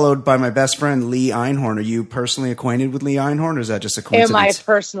followed by my best friend, Lee Einhorn. Are you personally acquainted with Lee Einhorn, or is that just a coincidence? Am I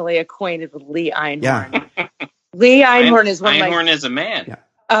personally acquainted with Lee Einhorn? Yeah. Lee Einhorn is one of my... Einhorn is a man. Yeah.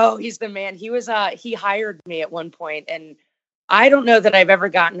 Oh, he's the man. He was he hired me at one point, and I don't know that I've ever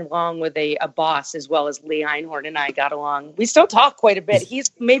gotten along with a boss as well as Lee Einhorn and I got along. We still talk quite a bit.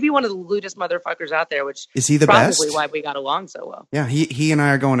 He's maybe one of the lewdest motherfuckers out there, which Is he the probably best? why we got along so well. Yeah, he and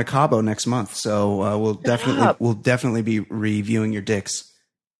I are going to Cabo next month, so we'll definitely be reviewing your dicks.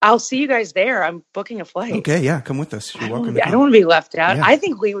 I'll see you guys there. I'm booking a flight. Okay, yeah, come with us. You're welcome. I don't want to be left out. Yeah. I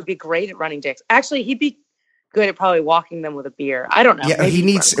think Lee would be great at running dicks. Actually, he'd be good at probably walking them with a beer. I don't know. Yeah, Maybe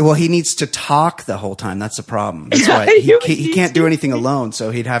he needs to talk the whole time. That's the problem. That's why he can't do anything alone. So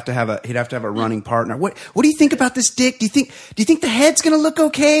he'd have to have a running partner. What do you think about this dick? Do you think the head's gonna look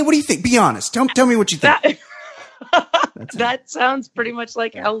okay? What do you think? Be honest. Tell me what you think. That sounds pretty much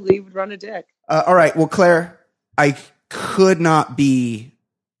like how Lee would run a dick. All right. Well, Claire, I could not be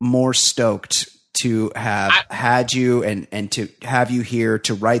more stoked to have had you and to have you here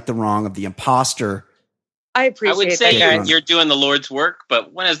to right the wrong of the imposter. I appreciate I would say that, guys. you're doing the Lord's work,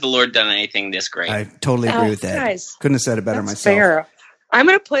 but when has the Lord done anything this great? I totally agree with that. Guys, couldn't have said it better that's myself. fair. I'm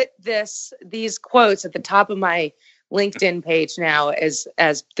going to put these quotes at the top of my LinkedIn page now as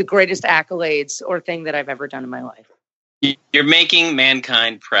the greatest accolades or thing that I've ever done in my life. You're making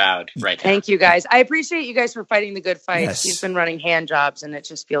mankind proud right now. Thank you, guys. I appreciate you guys for fighting the good fight. Yes. He's been running hand jobs, and it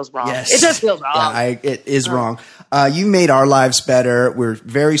just feels wrong. Yes. It just feels wrong. Yeah, it is wrong. You made our lives better. We're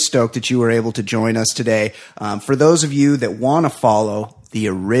very stoked that you were able to join us today. For those of you that want to follow the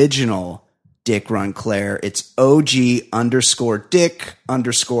original Dick Run Claire, it's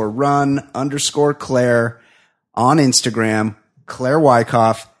OG_Dick_Run_Claire on Instagram. Claire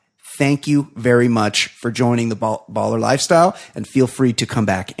Wyckoff. Thank you very much for joining the Baller Lifestyle, and feel free to come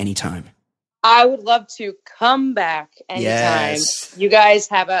back anytime. I would love to come back anytime. Yes. You guys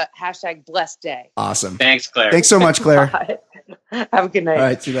have a #blessed day. Awesome. Thanks, Claire. Thanks so much, Claire. Bye. Have a good night. All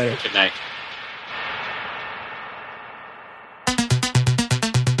right, see you later. Good night.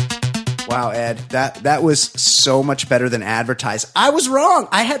 Wow, Ed, that was so much better than advertised. I was wrong.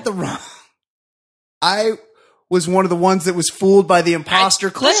 I had the wrong. I was one of the ones that was fooled by the imposter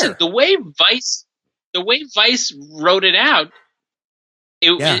Claire. Listen, the way Vice wrote it out,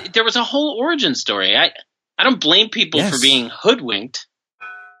 there was a whole origin story. I don't blame people for being hoodwinked,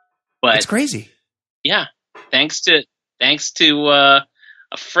 but it's crazy. Yeah, thanks to a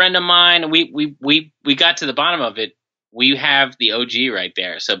friend of mine, we got to the bottom of it. We have the OG right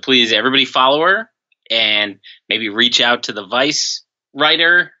there. So please, everybody, follow her and maybe reach out to the Vice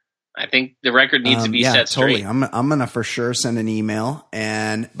writer. I think the record needs to be set straight. I'm gonna for sure send an email,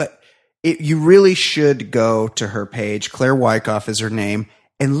 but you really should go to her page. Claire Wyckoff is her name,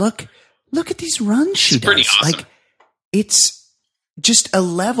 and look at these runs she does. Pretty awesome. Like, it's just a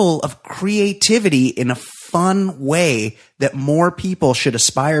level of creativity in a fun way that more people should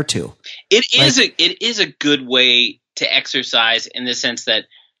aspire to. It is a good way to exercise, in the sense that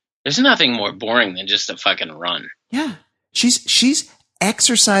there's nothing more boring than just a fucking run. Yeah, she's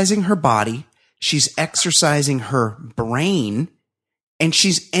exercising her body, she's exercising her brain, and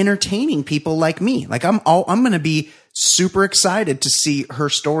she's entertaining people like me. Like, I'm going to be super excited to see her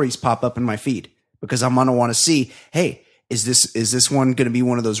stories pop up in my feed, because I'm going to want to see, hey, is this one going to be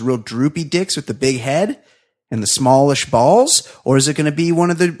one of those real droopy dicks with the big head and the smallish balls, or is it going to be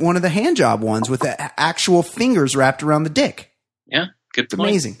one of the hand job ones with the actual fingers wrapped around the dick? Yeah, good point.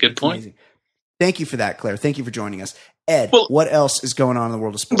 Amazing. Good point. Amazing. Thank you for that, Claire. Thank you for joining us. Ed, what else is going on in the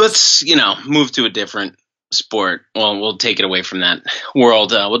world of sports? Let's, move to a different sport. Well, we'll take it away from that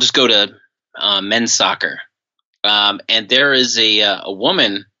world. We'll just go to men's soccer. And there is a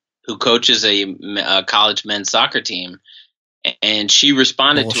woman who coaches a college men's soccer team, and she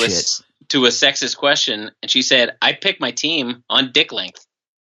responded to a sexist question, and she said, "I pick my team on dick length."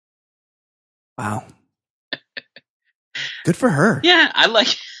 Wow. Good for her. Yeah, I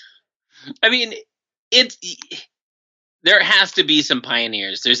like I mean, there has to be some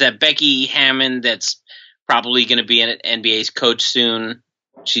pioneers. There's that Becky Hammond that's probably going to be an NBA's coach soon.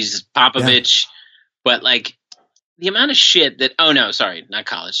 She's Popovich, but like the amount of shit that. Oh no, sorry, not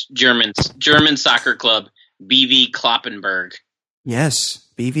college. German soccer club, BV Kloppenburg. Yes,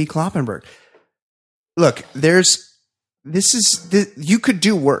 BV Kloppenburg. Look, you could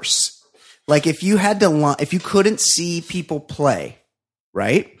do worse. Like if you couldn't see people play,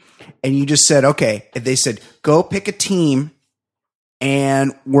 right? And you just said, okay, if they said, go pick a team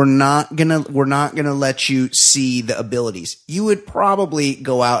and we're not gonna let you see the abilities. You would probably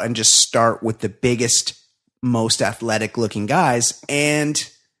go out and just start with the biggest, most athletic looking guys, and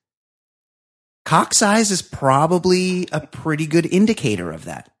cock size is probably a pretty good indicator of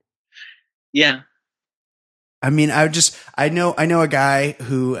that. Yeah. I mean, I know a guy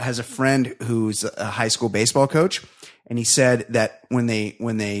who has a friend who's a high school baseball coach, and he said that when they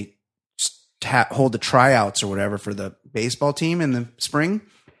hold the tryouts or whatever for the baseball team in the spring,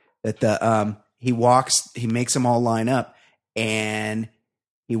 that he makes them all line up, and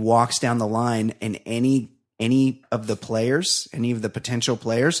he walks down the line, and any of the potential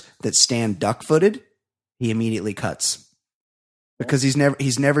players that stand duck-footed, he immediately cuts. Because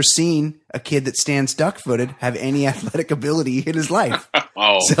he's never seen a kid that stands duck-footed have any athletic ability in his life.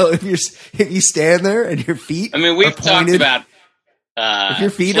 Oh. So if you stand there and your feet, I mean, we've talked about if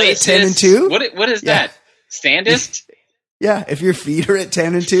your feet are at 10 and 2. What is that? Standist? Yeah, if your feet are at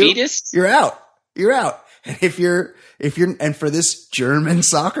 10 and 2, Feetist? You're out. And if you're and for this German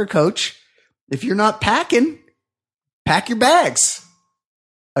soccer coach, if you're not packing, pack your bags.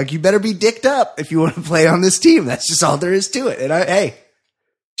 Like, you better be dicked up if you want to play on this team. That's just all there is to it. And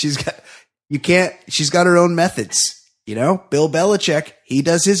she's got her own methods. You know, Bill Belichick, he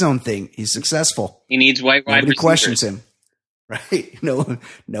does his own thing. He's successful. He needs white wide Nobody receivers. questions him. Right? No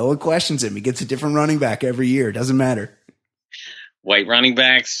one questions him. He gets a different running back every year. It doesn't matter. White running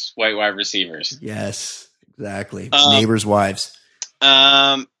backs, white wide receivers. Yes, exactly. Neighbors' wives.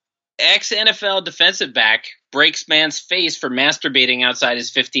 Ex-NFL defensive back breaks man's face for masturbating outside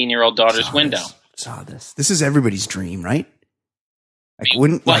his 15-year-old daughter's window. Saw this. This is everybody's dream, right? Like, You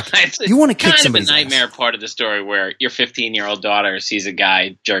want to kick kind somebody's of a nightmare ass. part of the story where your 15-year-old daughter sees a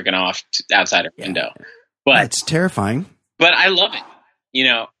guy jerking off outside her window. But that's terrifying. But I love it. You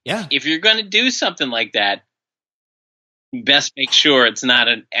know, Yeah. if you're going to do something like that, you best make sure it's not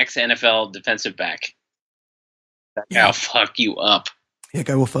an ex-NFL defensive back. That guy will fuck you up. That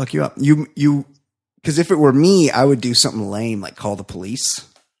guy will fuck you up. Because if it were me, I would do something lame like call the police.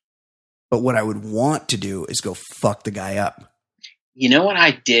 But what I would want to do is go fuck the guy up. You know what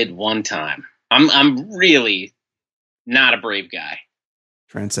I did one time? I'm really not a brave guy.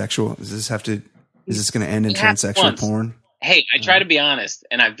 Transsexual? Is this going to end in transsexual porn? Hey, I try to be honest,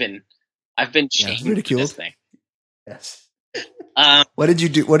 and I've been shamed ridiculed. for this thing. Yes. What did you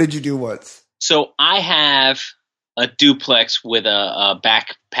do? What did you do once? So I have a duplex with a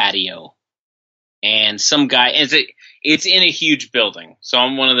back patio, and some guy it's in a huge building. So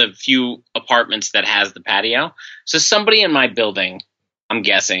I'm one of the few apartments that has the patio. So somebody in my building, I'm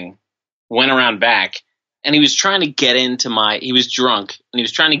guessing, went around back, and he was trying to get into he was drunk, and he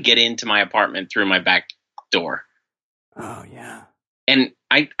was trying to get into my apartment through my back door. Oh yeah. And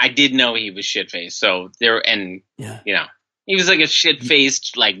I did know he was shit-faced. So you know, he was like a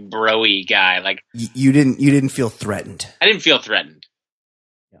shit-faced, like, bro-y guy. Like, you didn't feel threatened. I didn't feel threatened.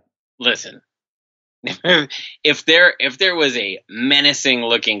 Yeah. Listen, if there was a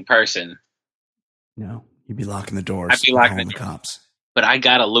menacing-looking person, no, you'd be locking the doors. I'd be locking the cops. But I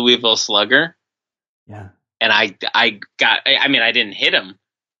got a Louisville Slugger. Yeah. And I didn't hit him,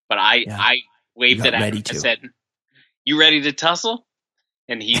 but I waved it at him. I said, "You ready to tussle?"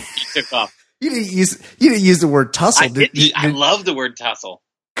 And he took off. You didn't use the word tussle. I love the word tussle.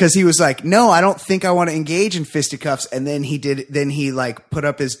 Because he was like, "No, I don't think I want to engage in fisticuffs." And then he like put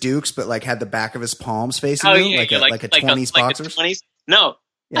up his dukes, but like had the back of his palms facing you, like a 20s boxers. 20s? No.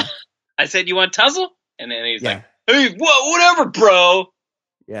 Yeah. I said, "You want tussle?" And then he's like, "Hey, whatever, bro."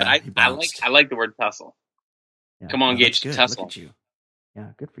 Yeah. But I like the word tussle. Yeah, Come on, get your tussle. Look at you.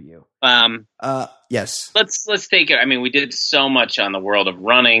 Yeah, good for you. Yes. Let's take it. I mean, we did so much on the world of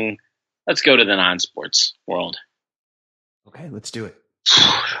running. Let's go to the non-sports world. Okay, let's do it.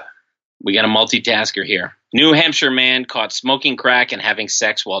 We got a multitasker here. New Hampshire man caught smoking crack and having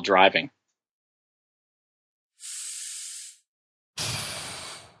sex while driving.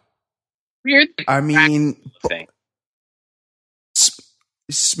 Weird. I mean,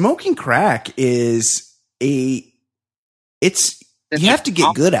 smoking crack is you have to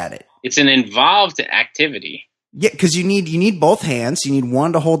get good at it. It's an involved activity. Yeah, because you need both hands. You need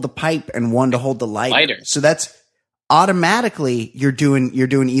one to hold the pipe and one to hold the lighter. So that's automatically you're doing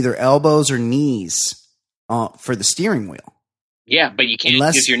either elbows or knees for the steering wheel. Yeah, but you can't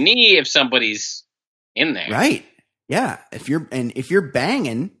use your knee if somebody's in there. Right. Yeah. If you're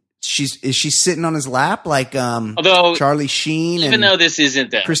banging, is she sitting on his lap like although Charlie Sheen? Even though this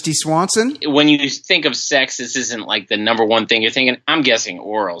isn't Christy Swanson. When you think of sex, this isn't like the number one thing you're thinking. I'm guessing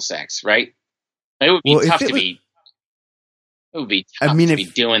oral sex, right? It would be tough to be. It would be tough to be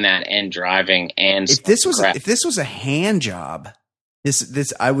doing that and driving and. If this was a hand job,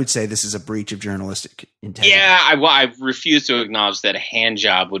 this I would say this is a breach of journalistic integrity. Yeah, I refuse to acknowledge that a hand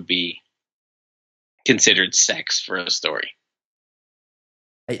job would be considered sex for a story.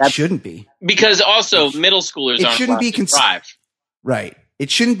 It shouldn't be, because also middle schoolers aren't allowed to drive. Right. It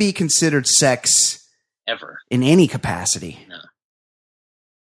shouldn't be considered sex ever in any capacity. No.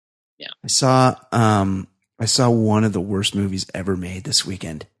 Yeah. I saw one of the worst movies ever made this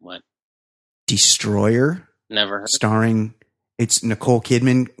weekend. What? Destroyer. Never heard. Starring, it's Nicole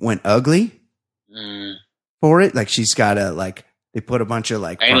Kidman went ugly for it. Like she's got they put a bunch of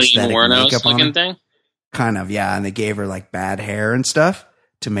prosthetic makeup on her. Thing? Kind of, yeah. And they gave her bad hair and stuff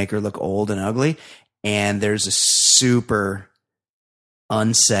to make her look old and ugly. And there's a super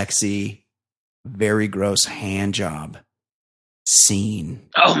unsexy, very gross hand job scene.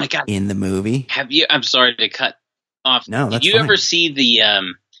 Oh my God. In the movie. I'm sorry to cut off. No, that's Did you fine. ever see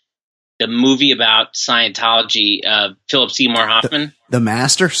the movie about Scientology, Philip Seymour Hoffman? The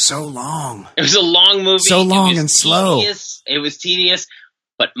Master? So long. It was a long movie. So long and slow. It was tedious.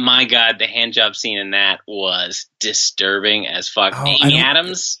 But my God, the hand job scene in that was disturbing as fuck. Amy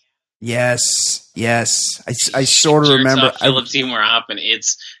Adams. Yes. I sort of remember Philip Seymour Hoffman.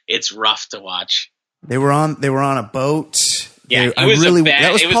 It's rough to watch. They were on a boat. Yeah,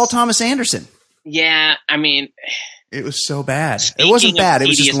 that was Paul Thomas Anderson. Yeah, I mean, it was so bad. It wasn't bad. It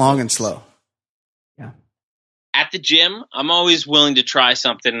was just long and slow. Yeah. At the gym, I'm always willing to try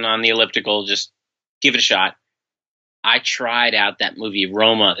something on the elliptical. Just give it a shot. I tried out that movie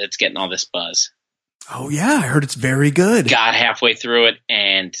Roma that's getting all this buzz. Oh yeah, I heard it's very good. Got halfway through it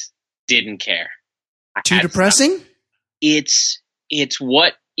and didn't care. Too depressing? It's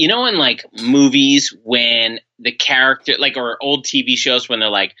what, in movies when the character, or old TV shows when they're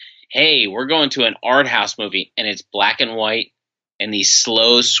like, hey, we're going to an art house movie and it's black and white and these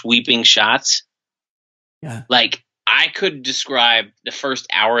slow sweeping shots. Yeah. I could describe the first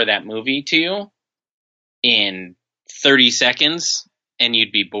hour of that movie to you in 30 seconds and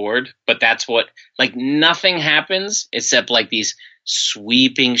you'd be bored, but that's what, nothing happens except these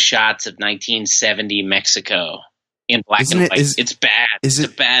sweeping shots of 1970 Mexico in black and white. It's bad. It's a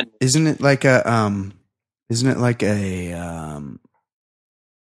bad movie. Isn't it like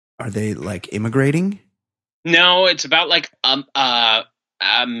are they immigrating? No, it's about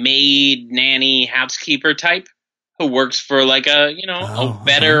a maid, nanny, housekeeper type who works for a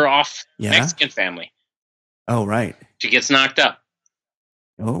better off Mexican family. Oh, right. She gets knocked up.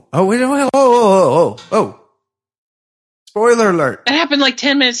 Oh. Spoiler alert. That happened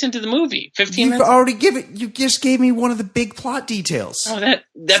 10 minutes into the movie. 15 minutes. You just gave me one of the big plot details. Oh,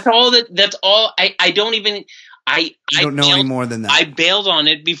 that's all. I don't even. I don't know any more than that. I bailed on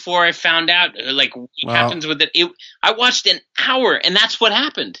it before I found out what happens with it. I watched an hour, and that's what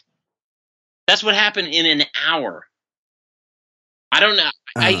happened. That's what happened in an hour. I don't know.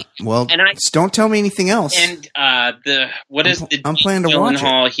 Don't tell me anything else. And I'm planning to watch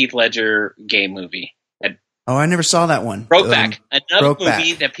it. Heath Ledger gay movie? Oh, I never saw that one. Brokeback, another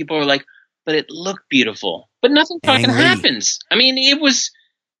movie that people were like, but it looked beautiful, but nothing fucking happens. I mean, it was.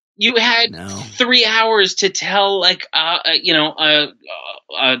 You had 3 hours to tell a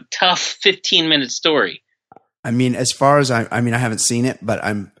tough 15-minute story. I mean, as far as I haven't seen it, but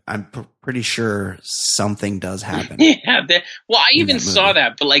I'm pretty sure something does happen. Yeah. I even saw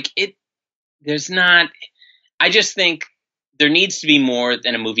that, but there's not. I just think there needs to be more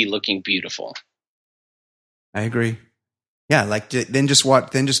than a movie looking beautiful. I agree. Yeah, then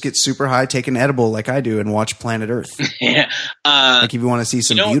just get super high, take an edible like I do, and watch Planet Earth. Yeah. If you want to see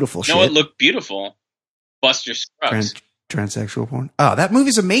some beautiful shit. You know what looked beautiful? Buster Scruggs. Transsexual porn. Oh, that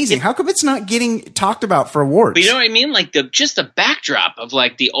movie's amazing. How come it's not getting talked about for awards? But you know what I mean? Just the backdrop of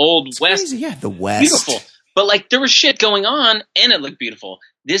the old West. Crazy. Yeah, the West. Beautiful. But there was shit going on and it looked beautiful.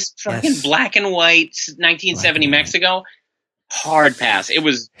 This fucking black and white 1970 Mexico, hard pass. It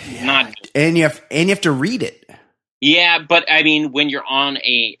was not good. And you have to read it. Yeah, but I mean, when you're on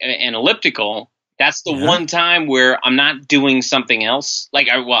an elliptical, that's the one time where I'm not doing something else. I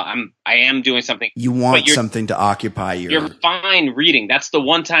am doing something. You want something to occupy your. You're fine reading. That's the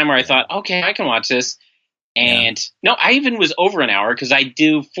one time where I thought, okay, I can watch this. And no, I even was over an hour because I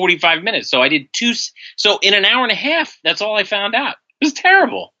do 45 minutes. So I did 2. So in an hour and a half, that's all I found out. It was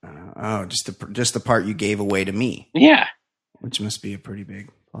terrible. Just the part you gave away to me. Yeah. Which must be a pretty big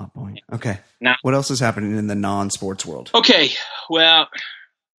plot point. Okay. Now, what else is happening in the non-sports world? Okay. Well,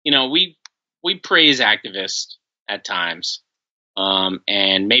 we praise activists at times.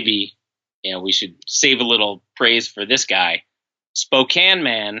 And maybe, we should save a little praise for this guy. Spokane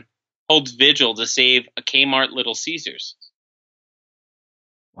man holds vigil to save a Kmart Little Caesars.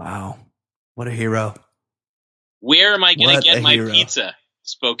 Wow. What a hero. Where am I going to get my pizza?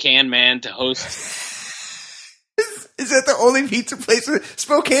 Spokane man to host. Is that the only pizza place?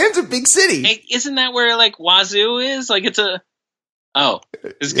 Spokane's a big city. Hey, isn't that where Wazoo is?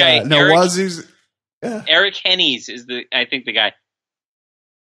 This guy. Yeah, no, Eric, Wazoo's. Yeah. Eric Hennies is the guy.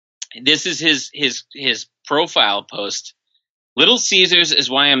 This is his profile post. Little Caesars is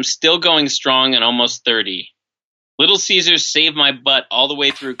why I'm still going strong and almost 30. Little Caesars saved my butt all the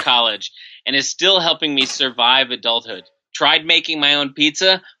way through college and is still helping me survive adulthood. Tried making my own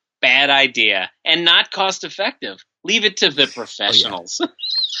pizza? Bad idea. And not cost effective. Leave it to the professionals. Oh,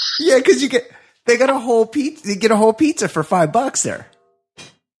 yeah, because you get a whole pizza for $5 there.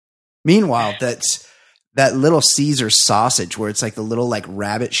 Meanwhile, that's that Little Caesar sausage where it's like the little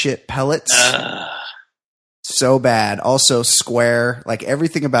rabbit shit pellets. So bad. Also square.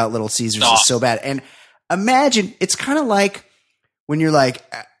 Everything about Little Caesars is so bad. And imagine it's kind of like when you're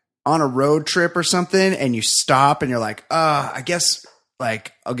on a road trip or something and you stop and you're like, I guess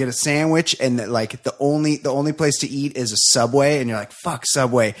I'll get a sandwich, and the only place to eat is a Subway, and you're like, fuck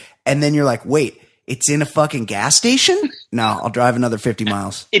Subway. And then you're like, wait, it's in a fucking gas station? No, I'll drive another 50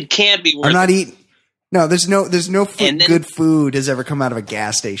 miles. It can't be worth I'm not eating. No, there's no good food has ever come out of a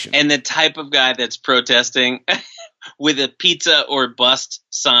gas station. And the type of guy that's protesting with a pizza or bust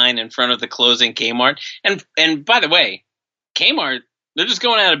sign in front of the closing Kmart. And by the way, Kmart, they're just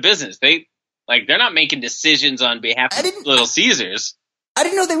going out of business. They're not making decisions on behalf of Little Caesars. I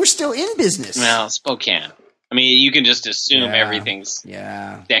didn't know they were still in business. Well, Spokane. I mean, you can just assume everything's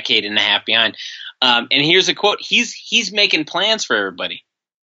decade and a half behind. And here's a quote. He's making plans for everybody.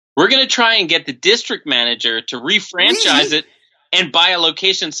 We're going to try and get the district manager to refranchise it and buy a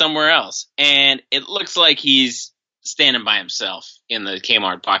location somewhere else. And it looks like he's standing by himself in the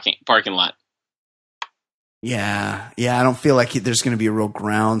Kmart parking lot. Yeah. I don't feel like there's going to be a real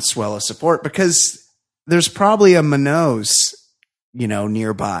groundswell of support because there's probably a Mino's,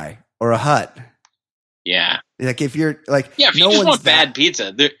 nearby or a Hut. Yeah. If you're if you just want bad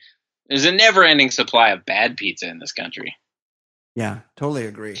pizza, there's a never-ending supply of bad pizza in this country. Yeah, totally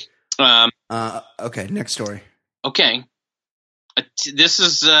agree. Okay, next story. Okay. This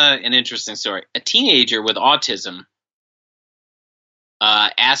is an interesting story. A teenager with autism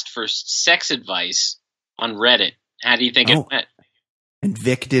asked for sex advice on Reddit. How do you think it went? And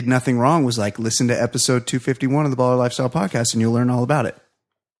Vic did nothing wrong, was listen to episode 251 of the Baller Lifestyle Podcast and you'll learn all about it.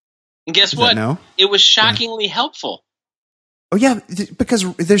 And guess what? No? It was shockingly helpful. Oh, yeah, because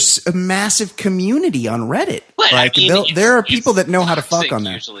there's a massive community on Reddit. But, there are people that know how to fuck on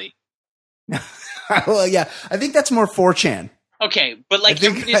there. Usually. Well, yeah, I think that's more 4chan. Okay, but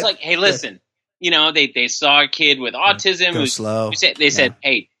everybody's hey, listen, they saw a kid with autism. Go slow. They said,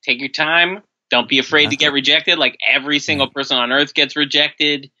 hey, take your time. Don't be afraid to get rejected. Every single person on earth gets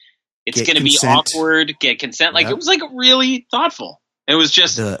rejected. It's going to be awkward. Get consent. It was really thoughtful. It was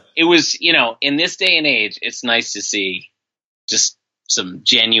just, in this day and age, it's nice to see just some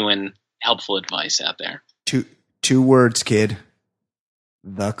genuine, helpful advice out there. Two words, kid.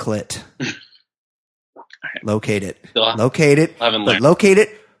 The clit. Right. Locate it. Locate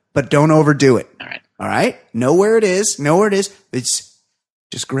it, but don't overdo it. All right. Know where it is. It's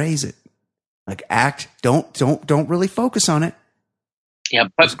just graze it. Don't really focus on it. Yeah,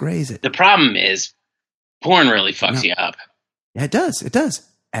 but just graze it. The problem is porn really fucks you up. Yeah, it does.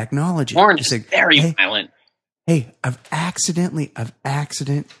 Acknowledge it. Porn is very violent. Hey, I've accidentally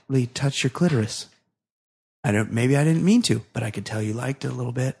touched your clitoris. Maybe I didn't mean to, but I could tell you liked it a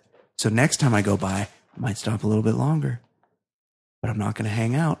little bit. So next time I go by, I might stop a little bit longer. But I'm not going to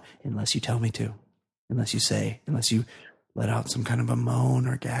hang out unless you tell me to. Unless you let out some kind of a moan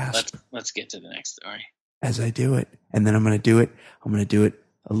or gasp. Let's get to the next story. As I do it. And then I'm going to do it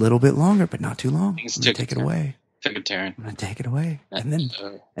a little bit longer, but not too long. I'm going to take it away. Took a turn. I'm going to take it away. And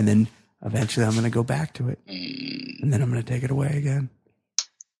then eventually I'm going to go back to it. And then I'm going to take it away again.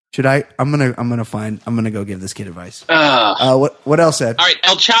 Should I? I'm going to go give this kid advice. What else, Ed? All right.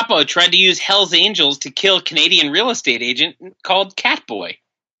 El Chapo tried to use Hell's Angels to kill Canadian real estate agent called Catboy.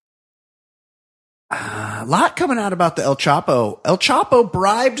 A lot coming out about the El Chapo. El Chapo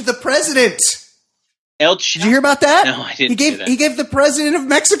bribed the president. Did you hear about that? No, I didn't. He gave the president of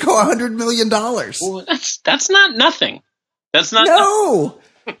Mexico $100 million. Well, that's not nothing. That's not. No,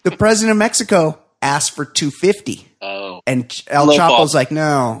 the president of Mexico asked for $250. Oh, and El Chapo's like,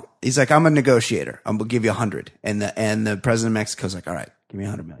 no. He's like, I'm a negotiator. I'm gonna give you $100. And the president of Mexico's like, all right, give me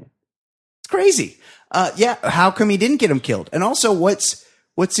 $100 million. It's crazy. Yeah. How come he didn't get him killed? And also, what's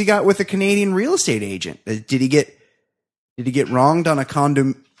he got with a Canadian real estate agent? Did he get wronged on a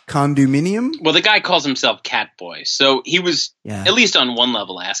condominium? Well, the guy calls himself Catboy, so he was at least on one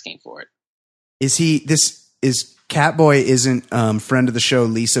level asking for it. Is Catboy isn't friend of the show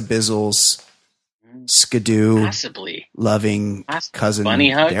Lisa Bizzle's Skidoo possibly loving cousin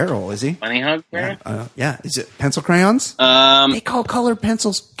Daryl? Is he Bunny Hug? Yeah. Is it pencil crayons? They call colored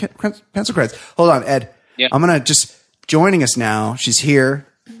pencil crayons. Hold on, Ed. Yeah. I'm gonna just joining us now. She's here.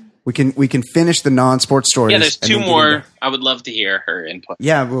 We can finish the non-sports stories. Yeah, there's two more. I would love to hear her input.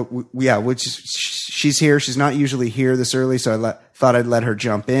 Yeah, she's here. She's not usually here this early, so I thought I'd let her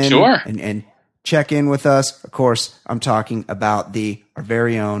jump in. Sure. And check in with us. Of course, I'm talking about our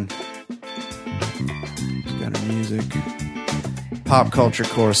very own. Got her music. Pop culture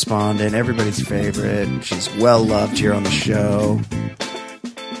correspondent, everybody's favorite. She's well loved here on the show.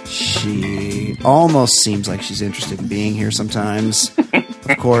 She almost seems like she's interested in being here sometimes.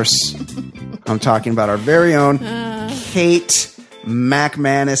 Of course, I'm talking about our very own Kate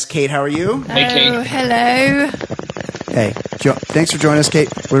McManus. Kate, how are you? Hey, Kate. Oh, hello. Hey, thanks for joining us, Kate.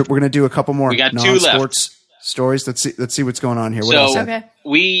 We're going to do a couple more non-sports stories. Let's see what's going on here. What else? Okay.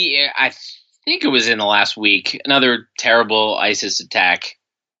 I think it was in the last week, another terrible ISIS attack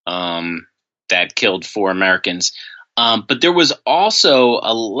that killed 4 Americans. But there was also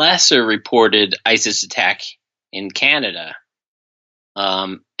a lesser reported ISIS attack in Canada.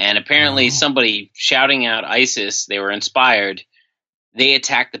 And apparently somebody shouting out ISIS, they were inspired. They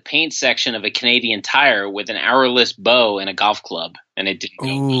attacked the paint section of a Canadian Tire with an arrowless bow and a golf club, and it didn't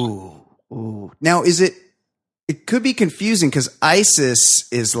go. Ooh. Now, it could be confusing because ISIS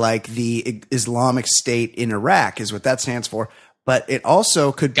is like the Islamic State in Iraq is what that stands for, but it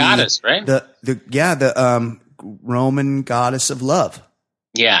also could be goddess, right? The Roman goddess of love.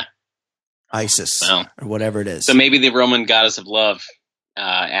 Yeah. ISIS or whatever it is. So maybe the Roman goddess of love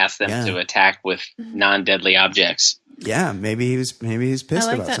asked them to attack with non-deadly objects. Yeah, maybe he was pissed about I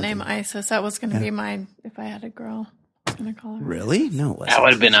like that something. name, ISIS. That was going to be mine if I had a girl. I was going to call her. Really? No, it wasn't. That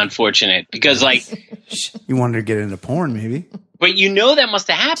would have been unfortunate because, like, you wanted to get into porn, maybe. But that must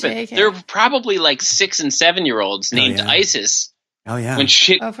have happened. JK. There were probably like 6 and 7-year-olds named ISIS. Oh yeah. When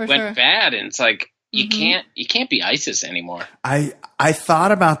shit for went sure. bad, and it's like you can't be ISIS anymore. I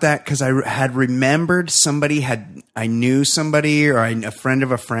thought about that because I had remembered I knew somebody or a friend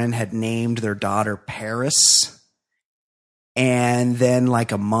of a friend had named their daughter Paris. And then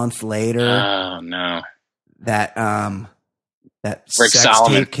like a month later, oh no, that Rick sex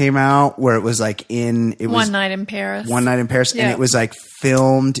Solomon tape came out where it was like One Night in Paris. One Night in Paris, and it was like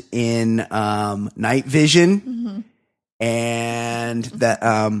filmed in night vision, and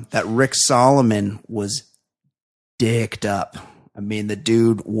that Rick Solomon was dicked up. I mean, the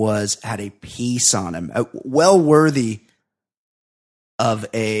dude had a piece on him, well worthy of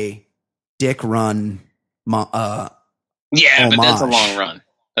a dick run. Yeah, homage. but that's a long run.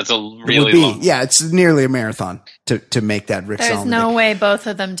 That's a really long. Yeah, it's nearly a marathon to make that Rick There's Solomon. no way both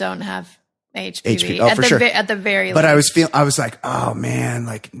of them don't have HPV. Oh, for sure. At the very But least. I was like, oh man,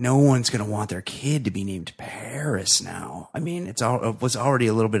 like no one's going to want their kid to be named Paris it was already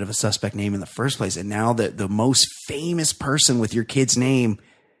a little bit of a suspect name in the first place. And now the most famous person with your kid's name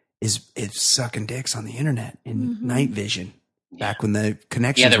is sucking dicks on the internet in night vision. Back when the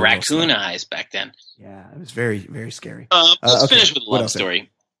connection. Yeah, the raccoon eyes back then. Yeah, it was very, very scary. Let's finish with a love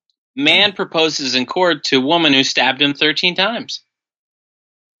story. Man proposes in court to a woman who stabbed him 13 times.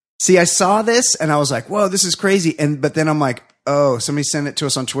 See, I saw this and I was like, whoa, this is crazy. But then I'm like, oh, somebody sent it to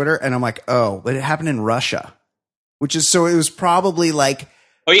us on Twitter. And I'm like, oh, but it happened in Russia, it was probably like.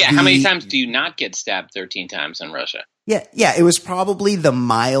 Oh, yeah. How many times do you not get stabbed 13 times in Russia? Yeah. Yeah. It was probably the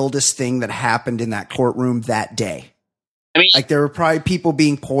mildest thing that happened in that courtroom that day. I mean, like there were probably people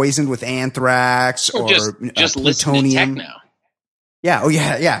being poisoned with anthrax or just listen to plutonium. techno. Yeah. Oh,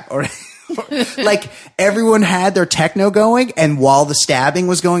 yeah. Yeah. Or like everyone had their techno going, and while the stabbing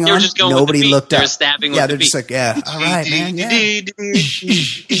was going on, nobody looked up. Stabbing yeah, with they're the just like, yeah, all right, man. Yeah.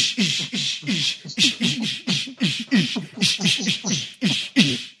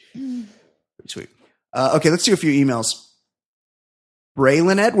 Sweet. Okay, let's do a few emails.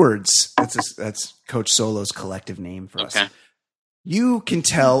 Braylon Edwards. That's Coach Solo's collective name for us. You can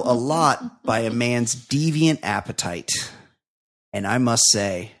tell a lot by a man's deviant appetite. And I must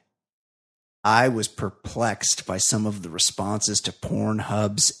say, I was perplexed by some of the responses to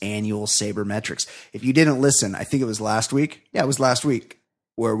Pornhub's annual sabermetrics. If you didn't listen, I think it was last week. Yeah, it was last week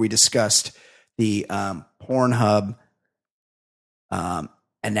where we discussed the Pornhub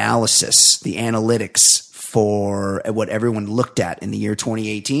analysis, the analytics for what everyone looked at in the year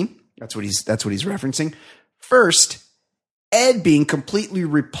 2018. That's what he's referencing. First, Ed being completely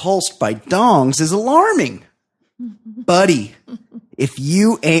repulsed by dongs is alarming. Buddy, if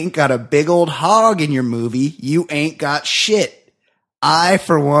you ain't got a big old hog in your movie, you ain't got shit. I,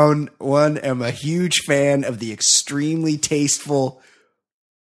 for one am a huge fan of the extremely tasteful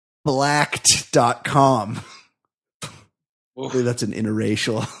blacked.com. I believe that's an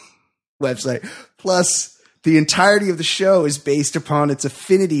interracial website. Plus, the entirety of the show is based upon its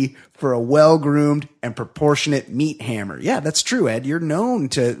affinity for a well-groomed and proportionate meat hammer. Yeah, that's true, Ed. You're known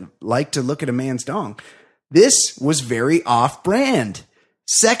to like to look at a man's dong. This was very off-brand.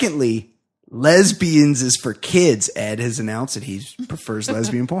 Secondly, lesbians is for kids. Ed has announced that he prefers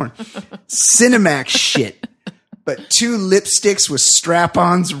lesbian porn. Cinemax shit. But 2 lipsticks with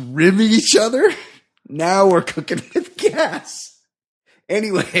strap-ons rimming each other? Now we're cooking with gas.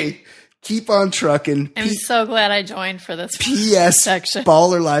 Anyway, keep on trucking. I'm so glad I joined for this P.S. section.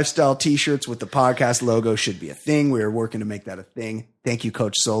 Baller Lifestyle t-shirts with the podcast logo should be a thing. We are working to make that a thing. Thank you,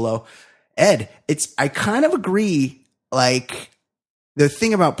 Coach Solo. Ed, I kind of agree. Like, the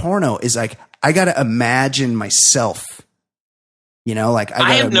thing about porno is, like, I got to imagine myself. You know, like,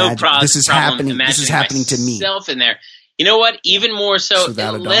 I have no problem. This is happening. This is happening to me. Myself in there. You know what? Even more so,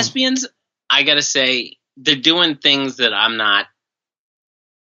 Without a dong. lesbians, I got to say, they're doing things that I'm not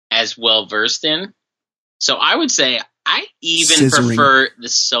as well versed in. So I would say I even Scissoring. prefer the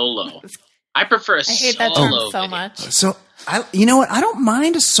solo. I prefer a I hate solo that term so video. much. So, you know what? I don't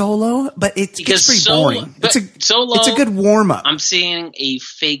mind a solo, but it's pretty solo, boring. but solo, It's a good warm-up. I'm seeing a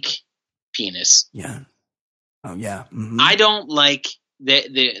fake penis. Yeah. Oh, yeah. Mhm. I don't like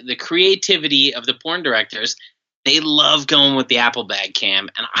the creativity of the porn directors. They love going with the Apple bag cam,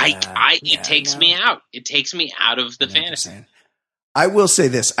 and it takes me out. It takes me out of the I know what you're fantasy. saying. I will say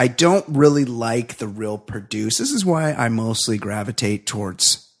this. I don't really like the real produce. This is why I mostly gravitate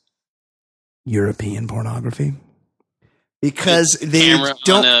towards European pornography. Because they Camera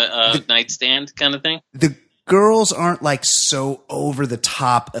don't, on a nightstand kind of thing. the girls aren't like so over the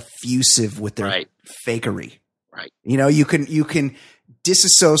top effusive with their Right. fakery. Right. You know, you can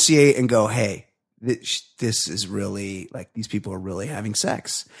disassociate and go, hey, this is really like, these people are really having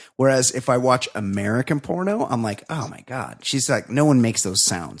sex. Whereas if I watch American porno, I'm like, oh my God. She's like, no one makes those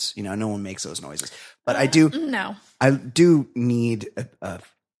sounds. You know, no one makes those noises. But I do need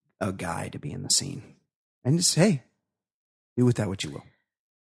a guy to be in the scene. And just, hey, do with that what you will.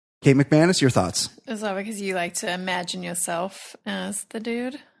 Kate McManus, your thoughts? Is that because you like to imagine yourself as the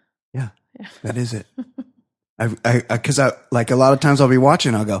dude? Yeah. That is it. Because I like a lot of times I'll be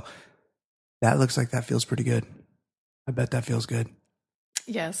watching, I'll go, that looks like that feels pretty good. I bet that feels good.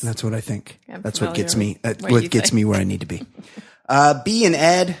 Yes. And that's what I think. I'm That's what gets familiar me. with What what gets you me where I need to be. B and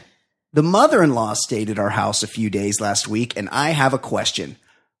Ed, the mother-in-law stayed at our house a few days last week, and I have a question.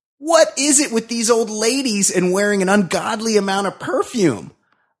 What is it with these old ladies and wearing an ungodly amount of perfume?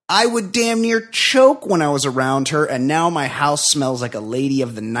 I would damn near choke when I was around her, and now my house smells like a lady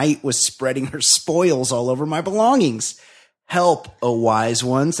of the night was spreading her spoils all over my belongings. Help, oh wise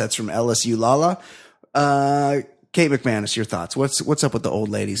ones. That's from LSU Lala. Kate McManus, your thoughts. What's up with the old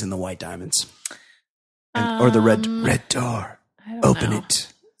ladies in the white diamonds? Or the red door? I don't Open know. it.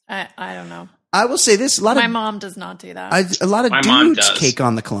 I don't know. I will say this: My mom does not do that. a lot of My mom dudes does. cake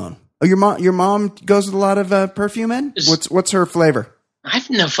on the cologne. Oh, your mom goes with a lot of perfume. In what's her flavor? I have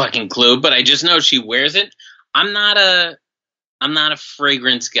no fucking clue, but I just know she wears it. I'm not a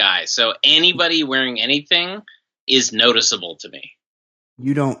fragrance guy, so anybody wearing anything is noticeable to me.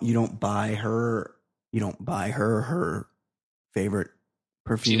 You don't buy her her favorite She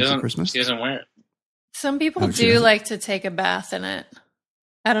perfume for doesn't. Christmas. She doesn't wear it. Some people Oh, she do doesn't. like to take a bath in it.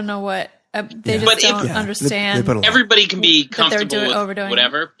 I don't know what. They Yeah. just But if- don't Yeah, understand. they put a lot. Everybody can be That they're comfortable overdoing with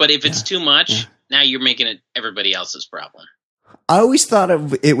whatever, but if it's Yeah. too much, Yeah. now you're making it everybody else's problem. I always thought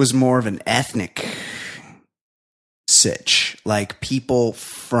of it was more of an ethnic sitch. Like people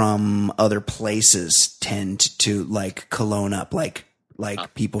from other places tend to like cologne up, like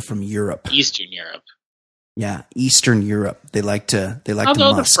people from Europe. Eastern Europe. Yeah, Eastern Europe. They like to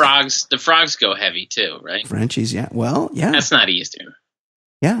Although musk. the frogs go heavy too, right? Frenchies, yeah. Well, yeah, That's not Eastern.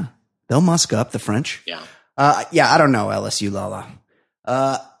 yeah. They'll musk up the French. Yeah. Yeah. I don't know. LSU Lala.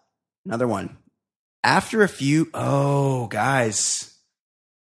 Another one. After a few, guys,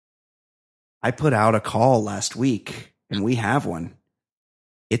 I put out a call last week, and we have one.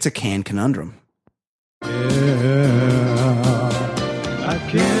 It's a can conundrum. Yeah, I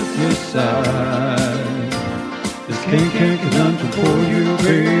can't decide. This can conundrum for you,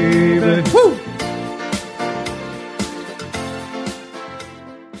 baby. Woo!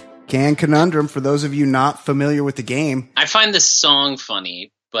 Can conundrum, for those of you not familiar with the game. I find this song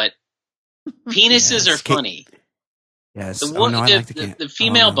funny, but penises are funny. Yes. The, Oh, no, I like the can. the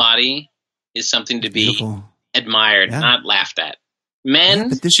female Oh, no. body is something to be Beautiful. admired, Yeah. not laughed at. Men Yeah,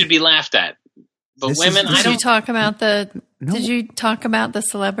 but this should be laughed at, but this women, is- I Did you don't. talk about the? No. Did you talk about the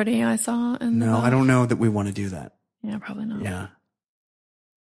celebrity I saw? In the No, book? I don't know that we want to do that. Yeah, probably not. Yeah.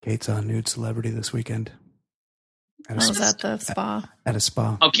 Kate's on Nude Celebrity this weekend. I was at the spa. At a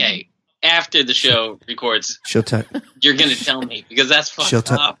spa. Okay, after the show records, She'll tell. you're going to tell me because that's She'll fucked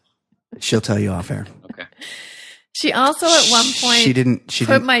tell. up. She'll tell you off air. Okay. She also at one point She didn't. She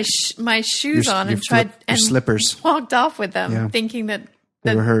put didn't. my shoes your on and flip- tried your and slippers. walked off with them, Yeah. thinking that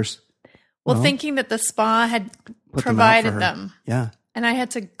They were hers. well, Well, thinking that the spa had Put them out for provided her. them, Yeah. and I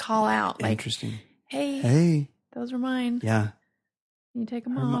had to call out like, Interesting. "Hey, Hey. those were mine. Yeah. Can you take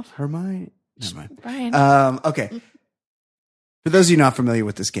them Her, off, her mind. Never mind. Brian?" Okay. For those of you not familiar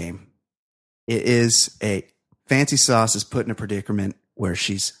with this game, it is a Fancy Sauce is put in a predicament where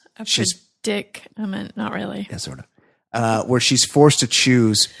she's Dick. I meant not really. yeah, sort of. Where she's forced to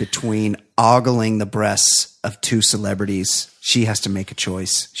choose between ogling the breasts of two celebrities. She has to make a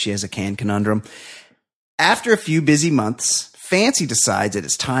choice. She has a can conundrum. After a few busy months, Fancy decides that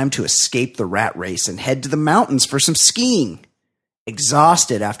it's time to escape the rat race and head to the mountains for some skiing.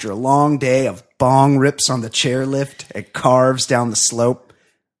 Exhausted after a long day of bong rips on the chairlift and carves down the slope,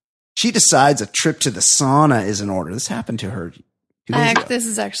 she decides a trip to the sauna is in order. This happened to her 2 days ago. This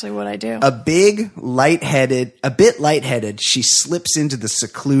is actually what I do. A bit lightheaded, she slips into the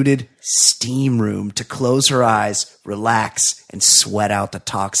secluded steam room to close her eyes, relax, and sweat out the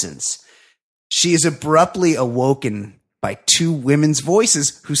toxins. She is abruptly awoken by two women's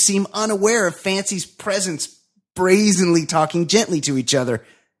voices who seem unaware of Fancy's presence, brazenly talking gently to each other.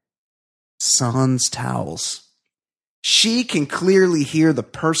 Sans towels. She can clearly hear the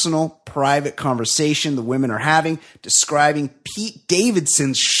personal, private conversation the women are having, describing Pete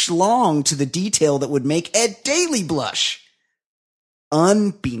Davidson's schlong to the detail that would make Ed Daly blush.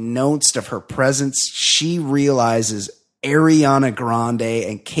 Unbeknownst of her presence, she realizes Ariana Grande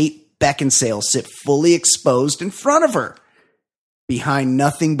and Kate Beckinsale sit fully exposed in front of her, behind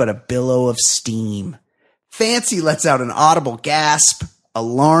nothing but a billow of steam. Fancy lets out an audible gasp,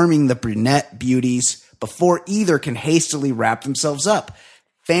 alarming the brunette beauties, before either can hastily wrap themselves up.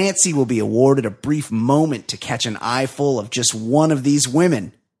 Fancy will be awarded a brief moment to catch an eyeful of just one of these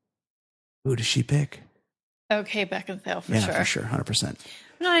women. Who does she pick? Okay, Beckinsale for Yeah, sure. for sure, 100%. I'm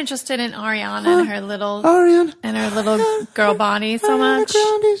not interested in Ariana and her little Ariana. girl body so much.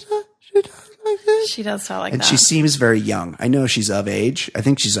 She talks like this. She does talk like And that. she seems very young. I know she's of age. I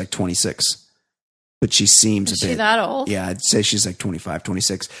think she's like 26. But she seems Is a bit. she that old? Yeah, I'd say she's like 25,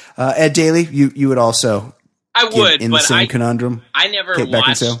 26. Ed Daly, you would also I would, get in the but same conundrum. I never Kate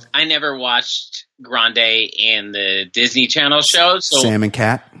watched. Beckinsale? I never watched Grande in the Disney Channel show. So Sam and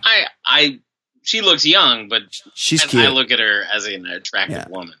Cat. she looks young, but She's I cute. look at her as an attractive Yeah.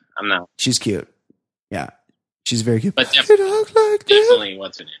 woman. I'm not, She's cute. Yeah. She's very cute. but She talks like this. definitely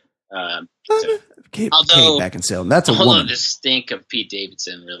what's in it. So, Kate Although- Beckinsale. That's a although woman. the stink of Pete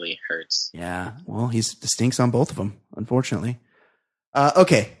Davidson really hurts. Yeah. Well, he's the stinks on both of them, unfortunately.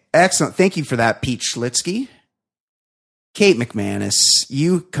 Okay. Excellent. Thank you for that, Pete Schlitzky. Kate McManus,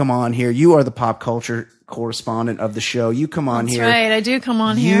 you come on here. You are the pop culture correspondent of the show. You come on That's here. right. I do come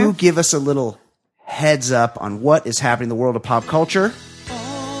on You here. give us a little heads up on what is happening in the world of pop culture.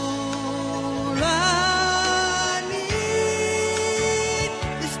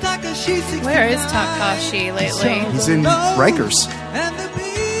 Where is Takashi lately? He's in Rikers.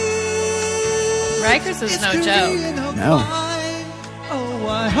 Rikers is no joke. No.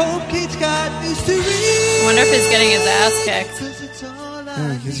 I wonder if he's getting his ass kicked.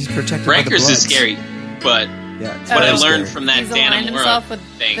 Yeah, because he's protected by the Rikers is Bloods. scary, but Yeah, it's what I very learned scary. from that He's Dana aligned Mora himself with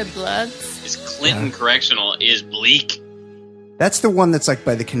thing the Bloods. is Clinton Correctional is bleak. That's the one that's like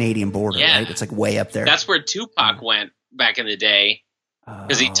by the Canadian border, Yeah. right? It's like way up there. That's where Tupac went back in the day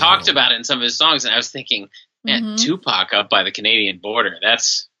because he Oh. talked about it in some of his songs, and I was thinking, man, Mhm. Tupac up by the Canadian border.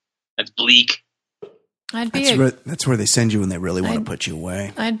 That's bleak. I'd be That's where they send you when they really want to I'd- put you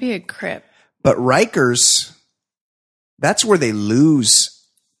away. I'd be a Crip. But Rikers, that's where they lose.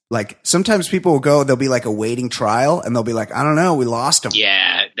 Like sometimes people will go, they'll be like awaiting trial, and they'll be like, I don't know, we lost him.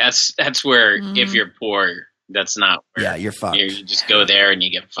 Yeah, that's where if Mhm. you're poor, that's not where Yeah, you're fucked. you just go there and you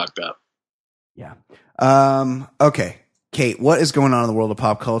get fucked up. Yeah. Okay. Kate, what is going on in the world of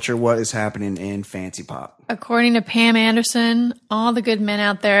pop culture? What is happening in fancy pop? According to Pam Anderson, all the good men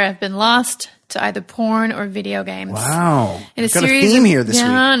out there have been lost to either porn or video games. Wow. In a We've got a series theme of, here this week.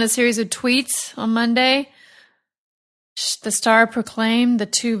 in a series of tweets on Monday, the star proclaimed the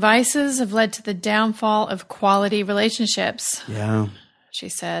two vices have led to the downfall of quality relationships. Yeah. She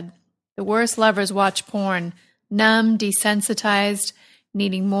said, the worst lovers watch porn, numb, desensitized,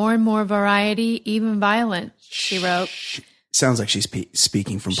 needing more and more variety, even violent, she wrote. Sounds like she's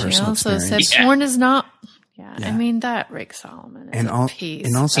speaking from She personal also experience. said porn is not... Yeah, Yeah. I mean, that Rick Solomon is a piece.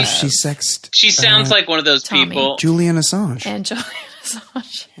 and also of- she sexed She sounds like one of those Tommy. people. Julian Assange. And Julian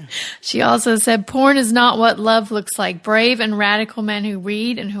Assange. She also said, porn is not what love looks like. Brave and radical men who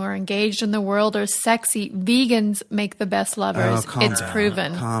read and who are engaged in the world are sexy. Vegans make the best lovers. calm It's down.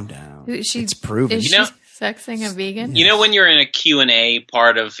 proven. Calm down. She- It's proven. Is You know- she sexing a vegan? You know when you're in a Q&A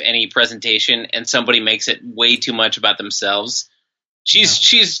part of any presentation and somebody makes it way too much about themselves?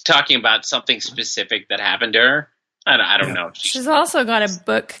 She's talking about something specific that happened to her. I don't know. She's also got a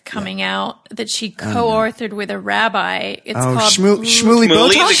book coming out that she co-authored with a rabbi. It's called Shmuley Shmuley,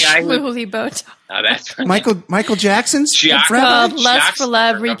 Botox? the guy who- Shmuley Botox. Oh, that's Michael Jackson's Jack- rabbi? Called Jacques Lust for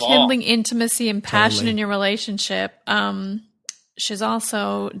Love, of all. Rekindling Intimacy and Passion Totally. in Your Relationship. She's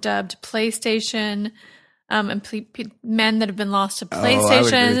also dubbed PlayStation and men that have been lost to Oh, I would agree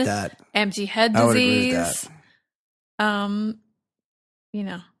PlayStation, with that. empty head I would agree with disease. You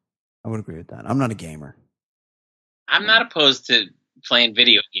know, I would agree with that. I'm not a gamer. I'm not opposed to playing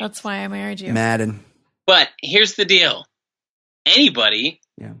video games. that's why I married you. Madden. But here's the deal. Anybody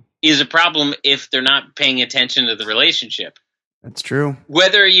Yeah, is a problem if they're not paying attention to the relationship. that's true.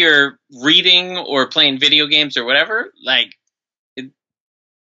 Whether you're reading or playing video games or whatever,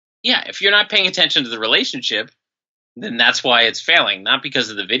 if you're not paying attention to the relationship, then that's why it's failing. Not because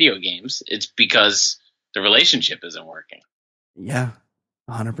of the video games. It's because the relationship isn't working. Yeah,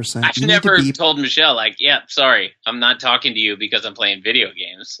 100%. I've never told Michelle, sorry, I'm not talking to you because I'm playing video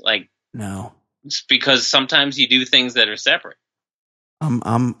games. No, It's because sometimes you do things that are separate.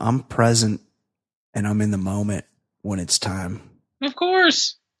 I'm present, and I'm in the moment when it's time Of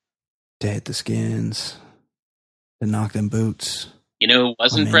course. to hit the skins, to knock them boots. You know who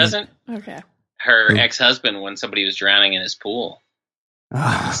wasn't man. present? Okay. Her Who? ex-husband when somebody was drowning in his pool.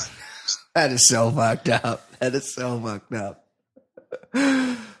 Ah, that is so fucked up. That is so fucked up.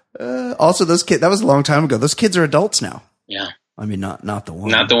 Also, those kids, that was a long time ago. Those kids are adults now. Yeah. I mean, not the one.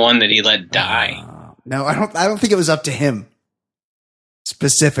 Not the one that he let die. No, I don't think it was up to him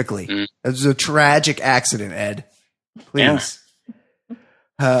specifically. Mm. It was a tragic accident, Ed. Please.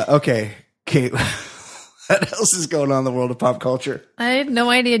 Okay, Kate. What else is going on in the world of pop culture? I had no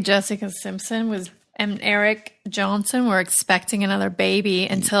idea Jessica Simpson and Eric Johnson were expecting another baby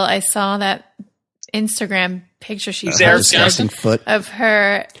until I saw that Instagram picture she Sarah posted Disgusting foot. of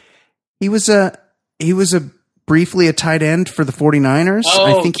her. He was a briefly a tight end for the 49ers.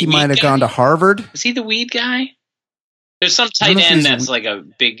 Oh, I think he the might have weed gone to guy? Harvard. Is he the weed guy? There's some I don't tight know if end he's a that's weed- like a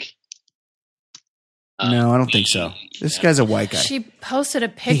big. No, I don't think so. This guy's a white guy. She posted a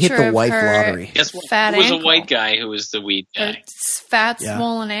He picture hit the of wife her lottery. Guess what? fat It was ankle. a white guy who was the weed Her guy. fat, Yeah.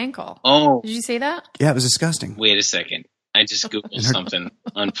 swollen ankle. Oh, Did you see that? Yeah, it was disgusting. wait a second. I just Googled something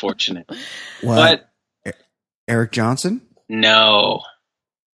unfortunate. What? But Eric Johnson? no,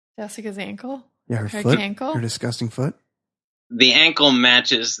 Jessica's ankle? Yeah, her Her foot. ankle? Her disgusting foot. the ankle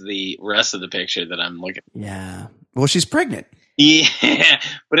matches the rest of the picture that I'm looking at. Yeah. Well, she's pregnant. Yeah,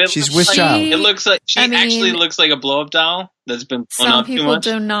 but She's looks with like, child. It looks like she I mean, actually looks like a blow-up doll that's been blown Some up too people much.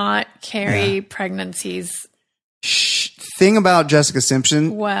 do not carry pregnancies Thing about Jessica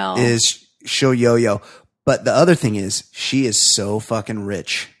Simpson well. is she'll yo-yo. But the other thing is she is so fucking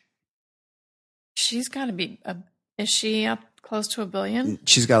rich. She's got to be. Is she up close to $1 billion?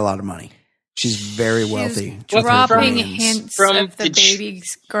 She's got a lot of money. She's very wealthy. She's with her dropping brains. hints From- of the did she- baby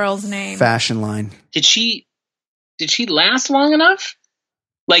girl's name. Fashion line. Did she last long enough?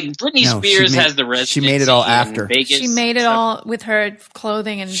 Like Britney No, she Spears made- has the residency. she made it all in after. Vegas She made it stuff. all with her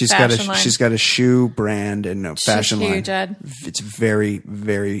clothing and She's fashion line. she's got a shoe brand and a fashion She's line. huge, Ed. It's very,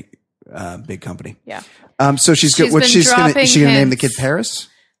 very big company. Yeah. So she's good. She's What been she's gonna dropping is she gonna name the kid hints. Paris?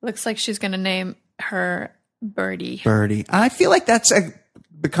 Looks like she's going to name her Birdie. Birdie. I feel like that's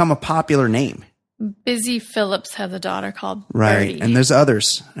become a popular name. Busy Phillips has a daughter called Right. Birdie. And there's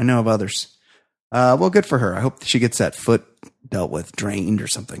others. I know of others. Well, good for her. I hope she gets that foot dealt with, drained or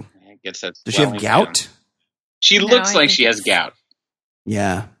something. I guess that's Does she have swelling gout? down. She No, looks I like think she has it's- gout.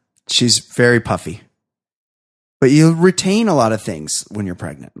 Yeah. She's very puffy. But you retain a lot of things when you're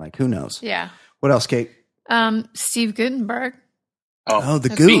pregnant. Like, who knows? Yeah. What else, Kate? Steve Gutenberg. Oh,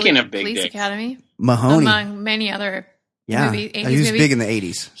 the of Goot. Speaking of big Police dicks. Academy. Mahoney. Among many other Yeah, movie, he 80s was movie. big in the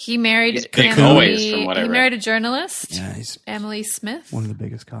 80s. He married He's big Emily. always, from what I He read. married a journalist, Yeah, he's Emily Smith. one of the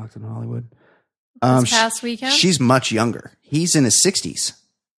biggest cocks in Hollywood. This past weekend. She's much younger. He's in his 60s.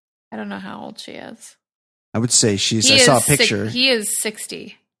 I don't know how old she is. I would say she's. He I saw a is six- picture. he is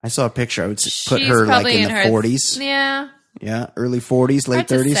 60. I saw a picture. I would put She's her like probably in the her 40s. Yeah, Yeah, early 40s, late hard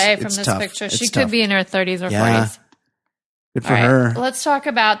to 30s. say from It's this tough. picture. It's She tough. could be in her 30s or Yeah. 40s. Good for All right, her. let's talk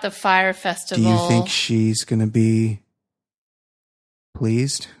about the Fire Festival. Do you think she's going to be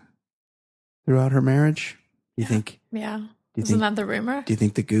pleased throughout her marriage? Do you think? Yeah, Do you isn't think? that the rumor? Do you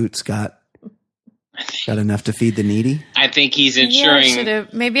think the Goots got enough to feed the needy? I think he's Yeah, ensuring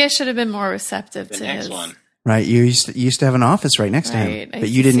maybe I should have been more receptive the to next his. one. Right. You used to have an office right next to Right, him, I but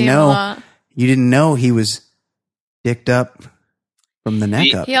used you to didn't see him a know. lot. You didn't know he was dicked up from the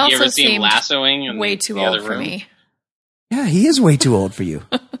neck up. He also you ever see him seemed lassoing in way too the other old for room? me. Yeah, he is way too old for you.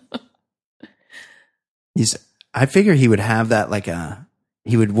 I figure he would have that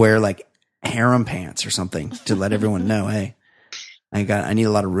he would wear like harem pants or something to let everyone know, hey, I need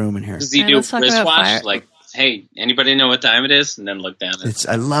a lot of room in here. Does he All right, do let's talk about fire. wristwatch? Like, hey, anybody know what time it is? And then look down.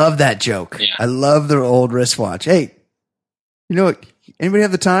 I love that joke. Yeah. I love the old wristwatch. Hey, you know what? Anybody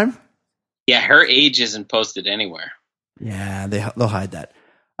have the time? Yeah, her age isn't posted anywhere. Yeah, they'll hide that.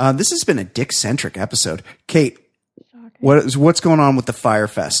 This has been a dick-centric episode. Kate, what's going on with the Fire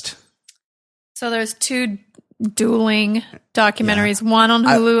Fest? So there's two dueling documentaries, one on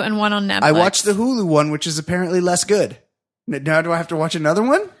Hulu and one on Netflix. I watched the Hulu one, which is apparently less good. Now do I have to watch another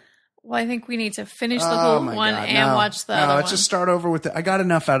one? Well, I think we need to finish the Oh Hulu my one God, and no. watch the No, other let's one. just start over with I got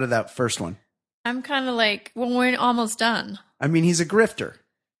enough out of that first one. I'm kind of like, well, we're almost done. I mean, he's a grifter.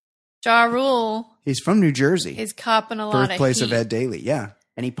 Ja Rule He's from New Jersey, is copping a lot birthplace of of heat. Ed Daly. Yeah,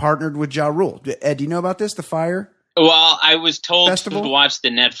 and he partnered with Ja Rule. Ed, do you know about this? The Fire? Well, I was told Festival? to watch the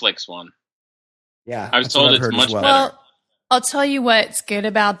Netflix one. Yeah, I was that's what told I've it's heard as much well. better. Well, I'll tell you what's good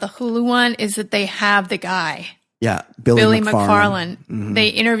about the Hulu one is that they have the guy, Yeah, Billy McFarlane. Mhm. They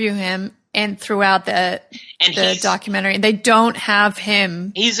interview him, and throughout the he's- documentary, they don't have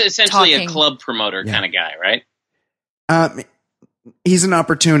him. He's essentially talking. a club promoter Yeah. kind of guy, right? He's an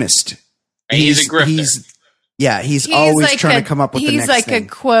opportunist. He's a grifter. He's always like trying to come up with the He's next like thing. a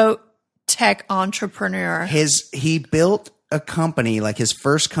quote tech entrepreneur. He built a company. Like his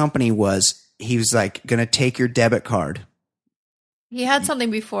first company was he was like going to take your debit card. He had something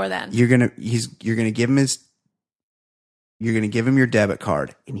before then. You're gonna give him your debit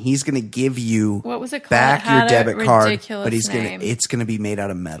card, and he's gonna give you What was it called? back It had your a debit card, ridiculous but name. it's gonna be made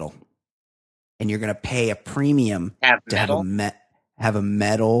out of metal, and you're gonna pay a premium Have to metal, have a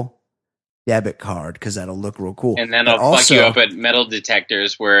metal debit card because that'll look real cool. and then But I'll fuck you up at metal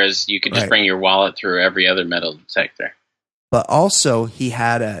detectors, whereas you could just Right. bring your wallet through every other metal detector. But also he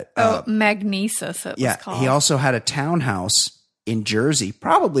had Magnesis, it was called. he also had a townhouse in Jersey,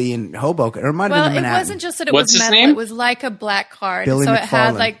 probably in Hoboken, or it might have well, been in it Manhattan. wasn't just that it What's was his metal. name? It was like a black card. Billy so it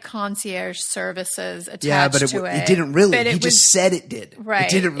had McFarlane. like concierge services attached Yeah, but to it. it didn't really. But He it just was- said it did. Right. It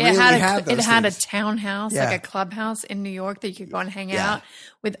didn't really have those It had things. a townhouse, Yeah. like a clubhouse in New York that you could go and hang Yeah. out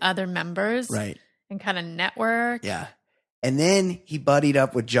with other members Right. and kind of network. Yeah. And then he buddied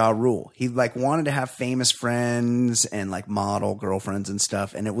up with Ja Rule. He like wanted to have famous friends and like model girlfriends and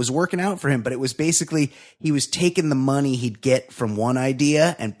stuff. And it was working out for him, but it was basically, he was taking the money he'd get from one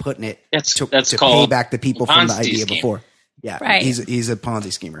idea and putting it That's to pay called back the people from the Ponzi idea scheme. before. Yeah. Right. He's a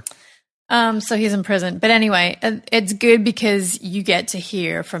Ponzi schemer. So he's in prison. But anyway, it's good because you get to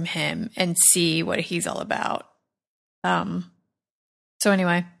hear from him and see what he's all about. So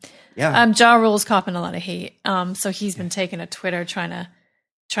anyway, Yeah. Ja Rule's copping a lot of heat. So he's been taking to Twitter trying to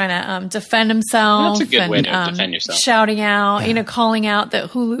defend himself. That's a good way and, to defend yourself. Shouting out, Yeah. calling out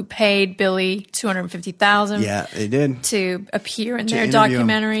that Hulu paid Billy $250,000 Yeah, they did. to appear in To their interview him.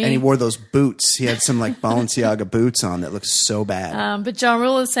 documentary. And he wore those boots. He had some like Balenciaga boots on that looked so bad. But Ja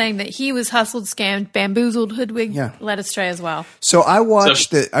Rule is saying that he was hustled, scammed, bamboozled, hoodwinked, Yeah. led astray as well. So I watched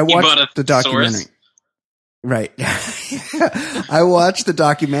So he bought a the documentary. thesaurus? Right. I watched the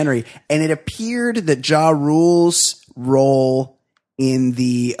documentary, and it appeared that Ja Rule's role in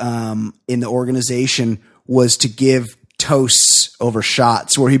the organization was to give toasts over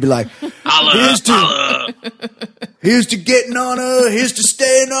shots, where he'd be like, here's to getting on her, here's to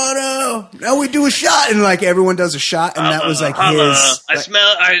staying on her. Now we do a shot, and like everyone does a shot, and that was like his.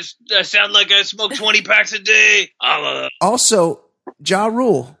 I sound like I smoke 20 packs a day. Also, Ja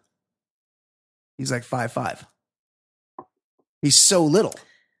Rule, he's like 5'5". He's so little.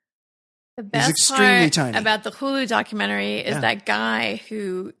 The best extremely part tiny. about the Hulu documentary is Yeah. that guy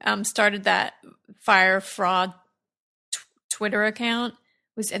who started that fire fraud Twitter account.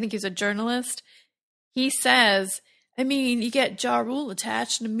 I think he was a journalist. He says I mean, you get Ja Rule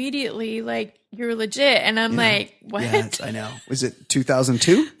attached and immediately, like, you're legit. And I'm like, what? Yes, I know. Was it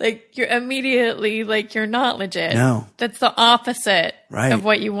 2002? Like, you're immediately, like, you're not legit. No. That's the opposite Right. of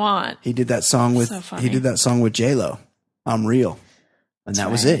what you want. He did that song with So funny. he did that song with J-Lo. I'm Real. And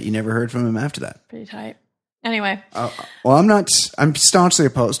that was right. it. You never heard from him after that. Pretty tight. Anyway. Well, I'm staunchly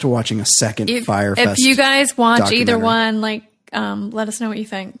opposed to watching a second Fyre Fest. If you guys watch either documentary. one, like, let us know what you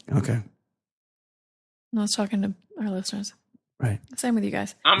think. Okay. I was talking to our listeners. Right. Same with you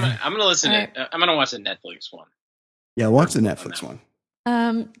guys. I'm gonna listen All to. I'm gonna watch the Netflix one. Yeah, watch the Netflix one.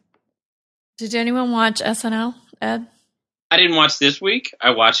 Did anyone watch SNL, Ed? I didn't watch this week. I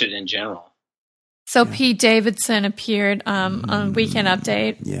watched it in general. So Pete Davidson appeared on Weekend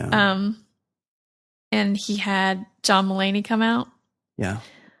Update. Yeah. And he had John Mulaney come out. Yeah.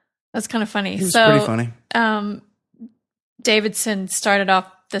 That's kind of funny. It was pretty funny. Davidson started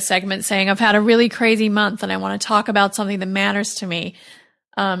off the segment saying, I've had a really crazy month and I want to talk about something that matters to me.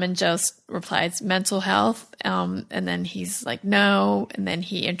 And Joe replies, mental health. And then he's like, no. And then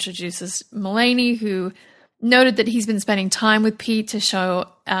he introduces Mulaney, who noted that he's been spending time with Pete to show,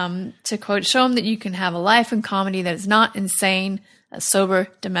 to quote, show him that you can have a life in comedy that is not insane, a sober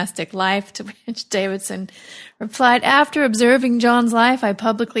domestic life. To which Davidson replied, after observing John's life, I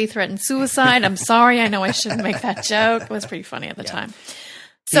publicly threatened suicide. I'm sorry. I know I shouldn't make that joke. It was pretty funny at the time.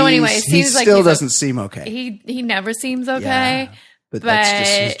 So anyway, it seems like he still doesn't seem okay. He never seems okay. Yeah, but that's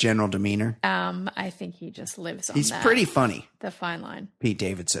just his general demeanor. I think he just lives on He's pretty funny. the fine line. Pete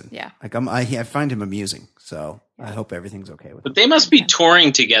Davidson. Yeah. Like I find him amusing. So I hope everything's okay with him. But they must be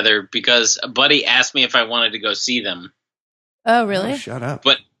touring together because a buddy asked me if I wanted to go see them. Oh, really? Oh, shut up.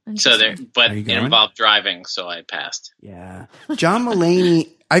 But Are you it going? involved driving, so I passed. Yeah. John Mulaney,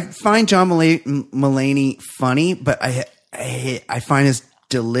 I find John Mulaney funny, but I find his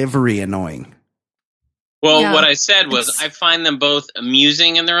delivery annoying. Well, Yeah. what I said was I find them both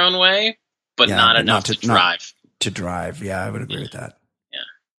amusing in their own way, but Yeah, not but enough to drive. To drive. Yeah, I would agree with that. Yeah.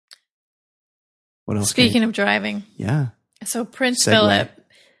 What else? Speaking Kate? of driving, Yeah. so Prince Segue.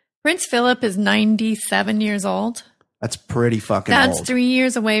 Philip is 97 years old. That's pretty fucking That's old. 3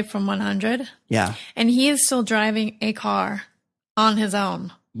 years away from 100. Yeah. And he is still driving a car on his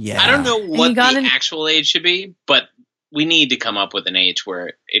own. Yeah. I don't know what he got the in- actual age should be, but we need to come up with an age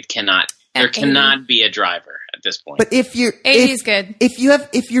where it cannot. There At 80. cannot be a driver at this point. But if you're 80 is good. if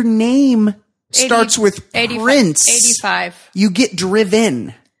your name starts with 85, Prince, 85. you get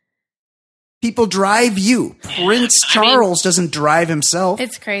driven. People drive you. Prince Charles doesn't drive himself.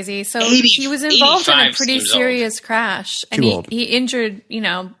 It's crazy. So 80 he was involved in a 85 pretty seems serious crash. And Too old. he injured,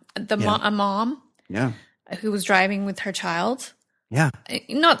 a mom Yeah. who was driving with her child. Yeah.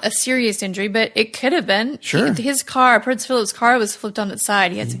 Not a serious injury, but it could have been. Sure. His car, Prince Philip's car, was flipped on its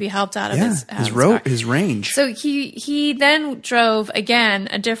side. He had to be helped out of Yeah. his His car. his range. So he then drove again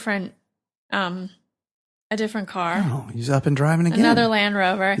a different car, Oh, he's up and driving again. another Land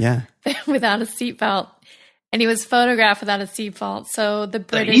Rover, Yeah. without a seatbelt, and he was photographed without a seatbelt. So the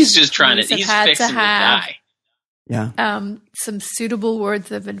British he's just trying to. police have He's had fixing to to have die. Yeah. some suitable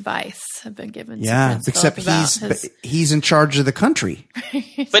words of advice have been given. Yeah. to Prince Except Philip about his- he's in charge of the country.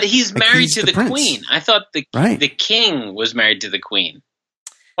 But he's Like, married he's to the the prince. queen. I thought Right. the king was married to the queen.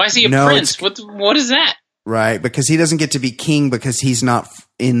 Why is he a No, prince? it's- What is that? Right, because he doesn't get to be king because he's not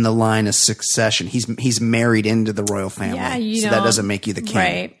in the line of succession. He's married into the royal family. Yeah, so that doesn't make you the king.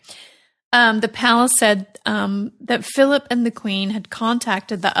 Right. The palace said that Philip and the Queen had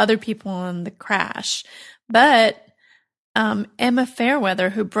contacted the other people in the crash, but Emma Fairweather,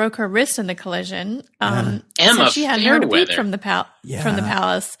 who broke her wrist in the collision, Emma said she hadn't heard a beep Fairweather. from the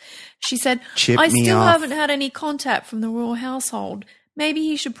palace. She said, Chip "I me still off." haven't had any contact from the royal household. Maybe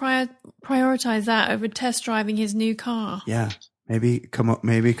he should prioritize that over test driving his new car." Yeah. Maybe come over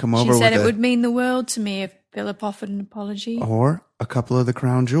She said with it would mean the world to me if Philip offered an apology. or a couple of the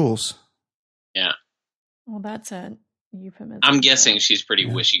crown jewels. Yeah, Well, that's a euphemism. I'm guessing she's pretty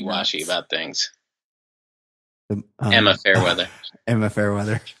Yeah. wishy-washy Nuts. about things. The, Emma Fairweather. Emma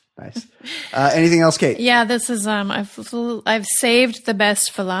Fairweather. Nice. Anything else, Kate? Yeah, this is I've saved the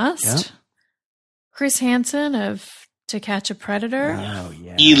best for last. Yeah. Chris Hansen of To Catch a Predator Oh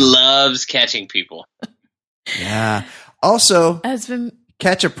yeah. He loves catching people. Yeah. Also, has been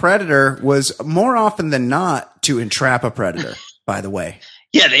Catch a Predator was more often than not to entrap a predator, by the way.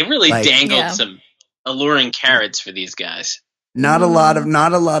 Yeah, they really Like- dangled Yeah. some alluring carrots for these guys. Not a lot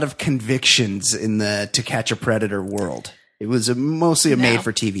of convictions in the To Catch a Predator world. It was mostly a No. made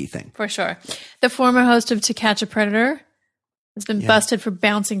for TV thing. for sure. The former host of To Catch a Predator has been Yeah. busted for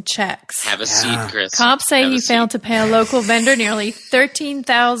bouncing checks. Have a seat, Chris. Cops say Have he a seat. failed to pay a local vendor nearly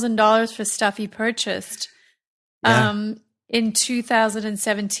 $13,000 for stuff he purchased. Yeah. In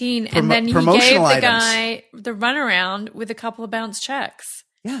 2017, and then he gave promotional the items. guy the runaround with a couple of bounced checks.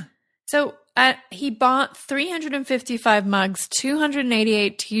 Yeah. So he bought 355 mugs,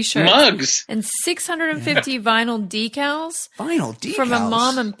 288 T-shirts, Mugs. and 650 vinyl decals Vinyl decals. from a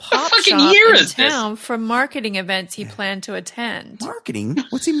mom and pop fucking shop year in is this? town for marketing events he planned to attend. Marketing?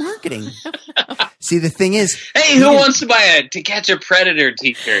 What's he marketing? See, the thing is, Hey, who wants to buy a To Catch a Predator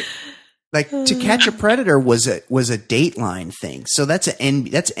t-shirt? like, To Catch a Predator was a Dateline thing. So that's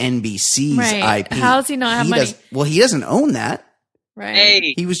NBC's Right. IP. How does he not have money? He doesn't own that. Right.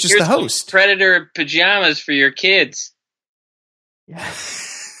 Hey, He was just here's the host. some Predator pajamas for your kids. Yeah.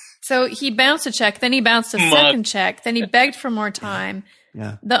 So he bounced a check, then he bounced a Mug. second check, then he begged for more time.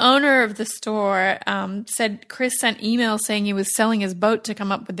 Yeah. The owner of the store said Chris sent emails saying he was selling his boat to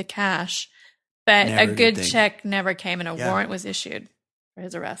come up with the cash, but Never a did good think. check never came and a Yeah. warrant was issued for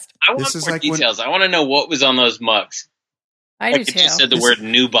his arrest. I want This is more like when- details. I want to know what was on those mugs. I Like do it just too. said the word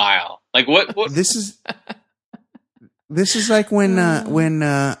nubile. Like what? This is like when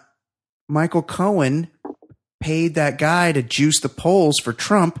Michael Cohen paid that guy to juice the polls for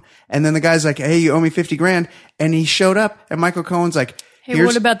Trump, and then the guy's like, "Hey, you owe me $50,000," and he showed up, and Michael Cohen's like, Hey,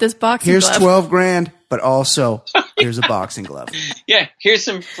 what about this boxing here's glove? $12,000, but also here's a boxing glove." Yeah, here's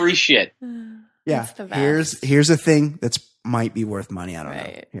some free shit. Yeah, It's the best. here's a thing that's might be worth money. I don't know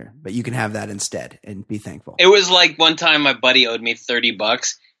Right. here, but you can have that instead and be thankful. It was like one time my buddy owed me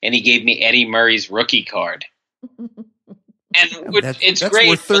 $30 and he gave me Eddie Murray's rookie card. And Yeah, it's that's great,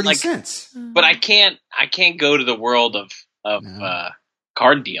 worth 30 but, like, cents. but I can't go to the world of No.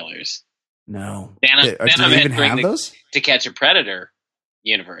 card dealers No, Then I'm do they even entering have the- those? To Catch a Predator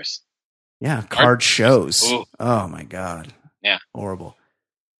universe. Yeah, card shows. Ooh. Oh my god. Yeah. Horrible.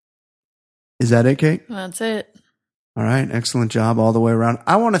 Is that it, Kate? That's it. All right, excellent job all the way around.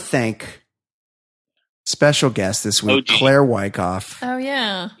 I want to thank special guest this week, OG. Claire Wyckoff, Oh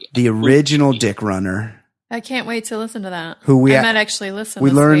yeah, the original Dick Runner, I can't wait to listen to that. who we I might actually listen. we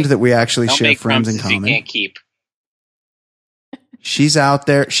this learned week. that we actually Don't share make friends in promises you common. can't keep. She's out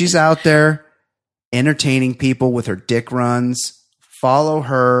there entertaining people with her dick runs. Follow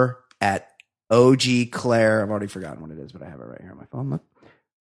her at OG Claire. I've already forgotten what it is, but I have it right here on my phone. Look.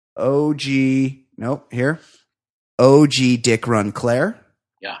 OG Dick Run Claire.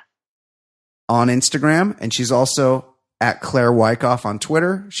 Yeah. On Instagram. And she's also at Claire Wyckoff on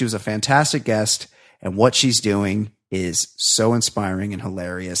Twitter. She was a fantastic guest. And what she's doing is so inspiring and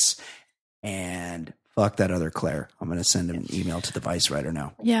hilarious. And fuck that other Claire. I'm going to send an email to the Vice writer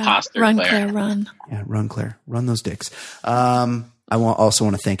now. Yeah, Foster run, Claire. Claire, run. Yeah, run, Claire. Run those dicks. I also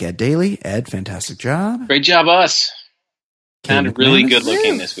want to thank Ed Daly. Ed, fantastic job. Great job, us. Kate Sounded really McManus. good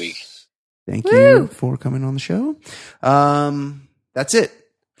looking this week. Thank you for coming on the show. That's it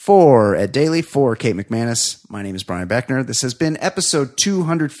for Ed Daly, for Kate McManus. My name is Brian Beckner. This has been episode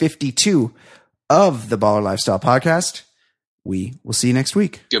 252 of the Baller Lifestyle Podcast. We will see you next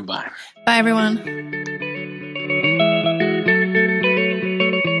week. Goodbye. Bye, everyone.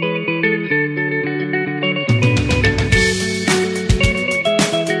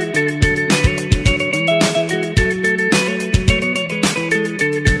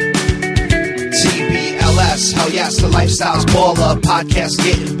 TBLS, hell yes, the lifestyle's baller. Podcast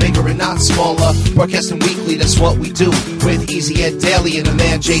getting bigger and not smaller. Broadcasting weekly, that's what we do. With Easy Ed Daily and the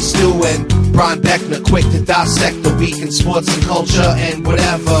man Jay Stu and Brian Beckner, quick to dissect the week in sports and culture and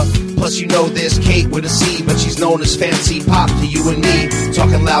whatever. Plus, you know there's Kate with a C, but she's known as Fancy Pop to you and me.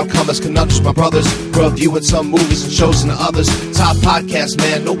 Talking loud comers, conundrums, my brothers. Reviewing some movies and shows and the others. Top podcast,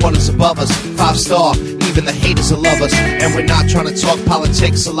 man, no one is above us. 5-star, even the haters will love us. And we're not trying to talk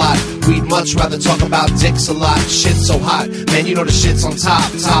politics a lot. We'd much rather talk about dicks a lot. Shit's so hot, man, you know the shit's on top.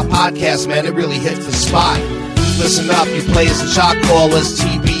 Top podcast, man, it really hits the spot. Listen up, you players and shot callers.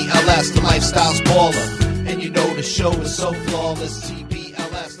 TBLS, the lifestyle's baller. And you know the show is so flawless.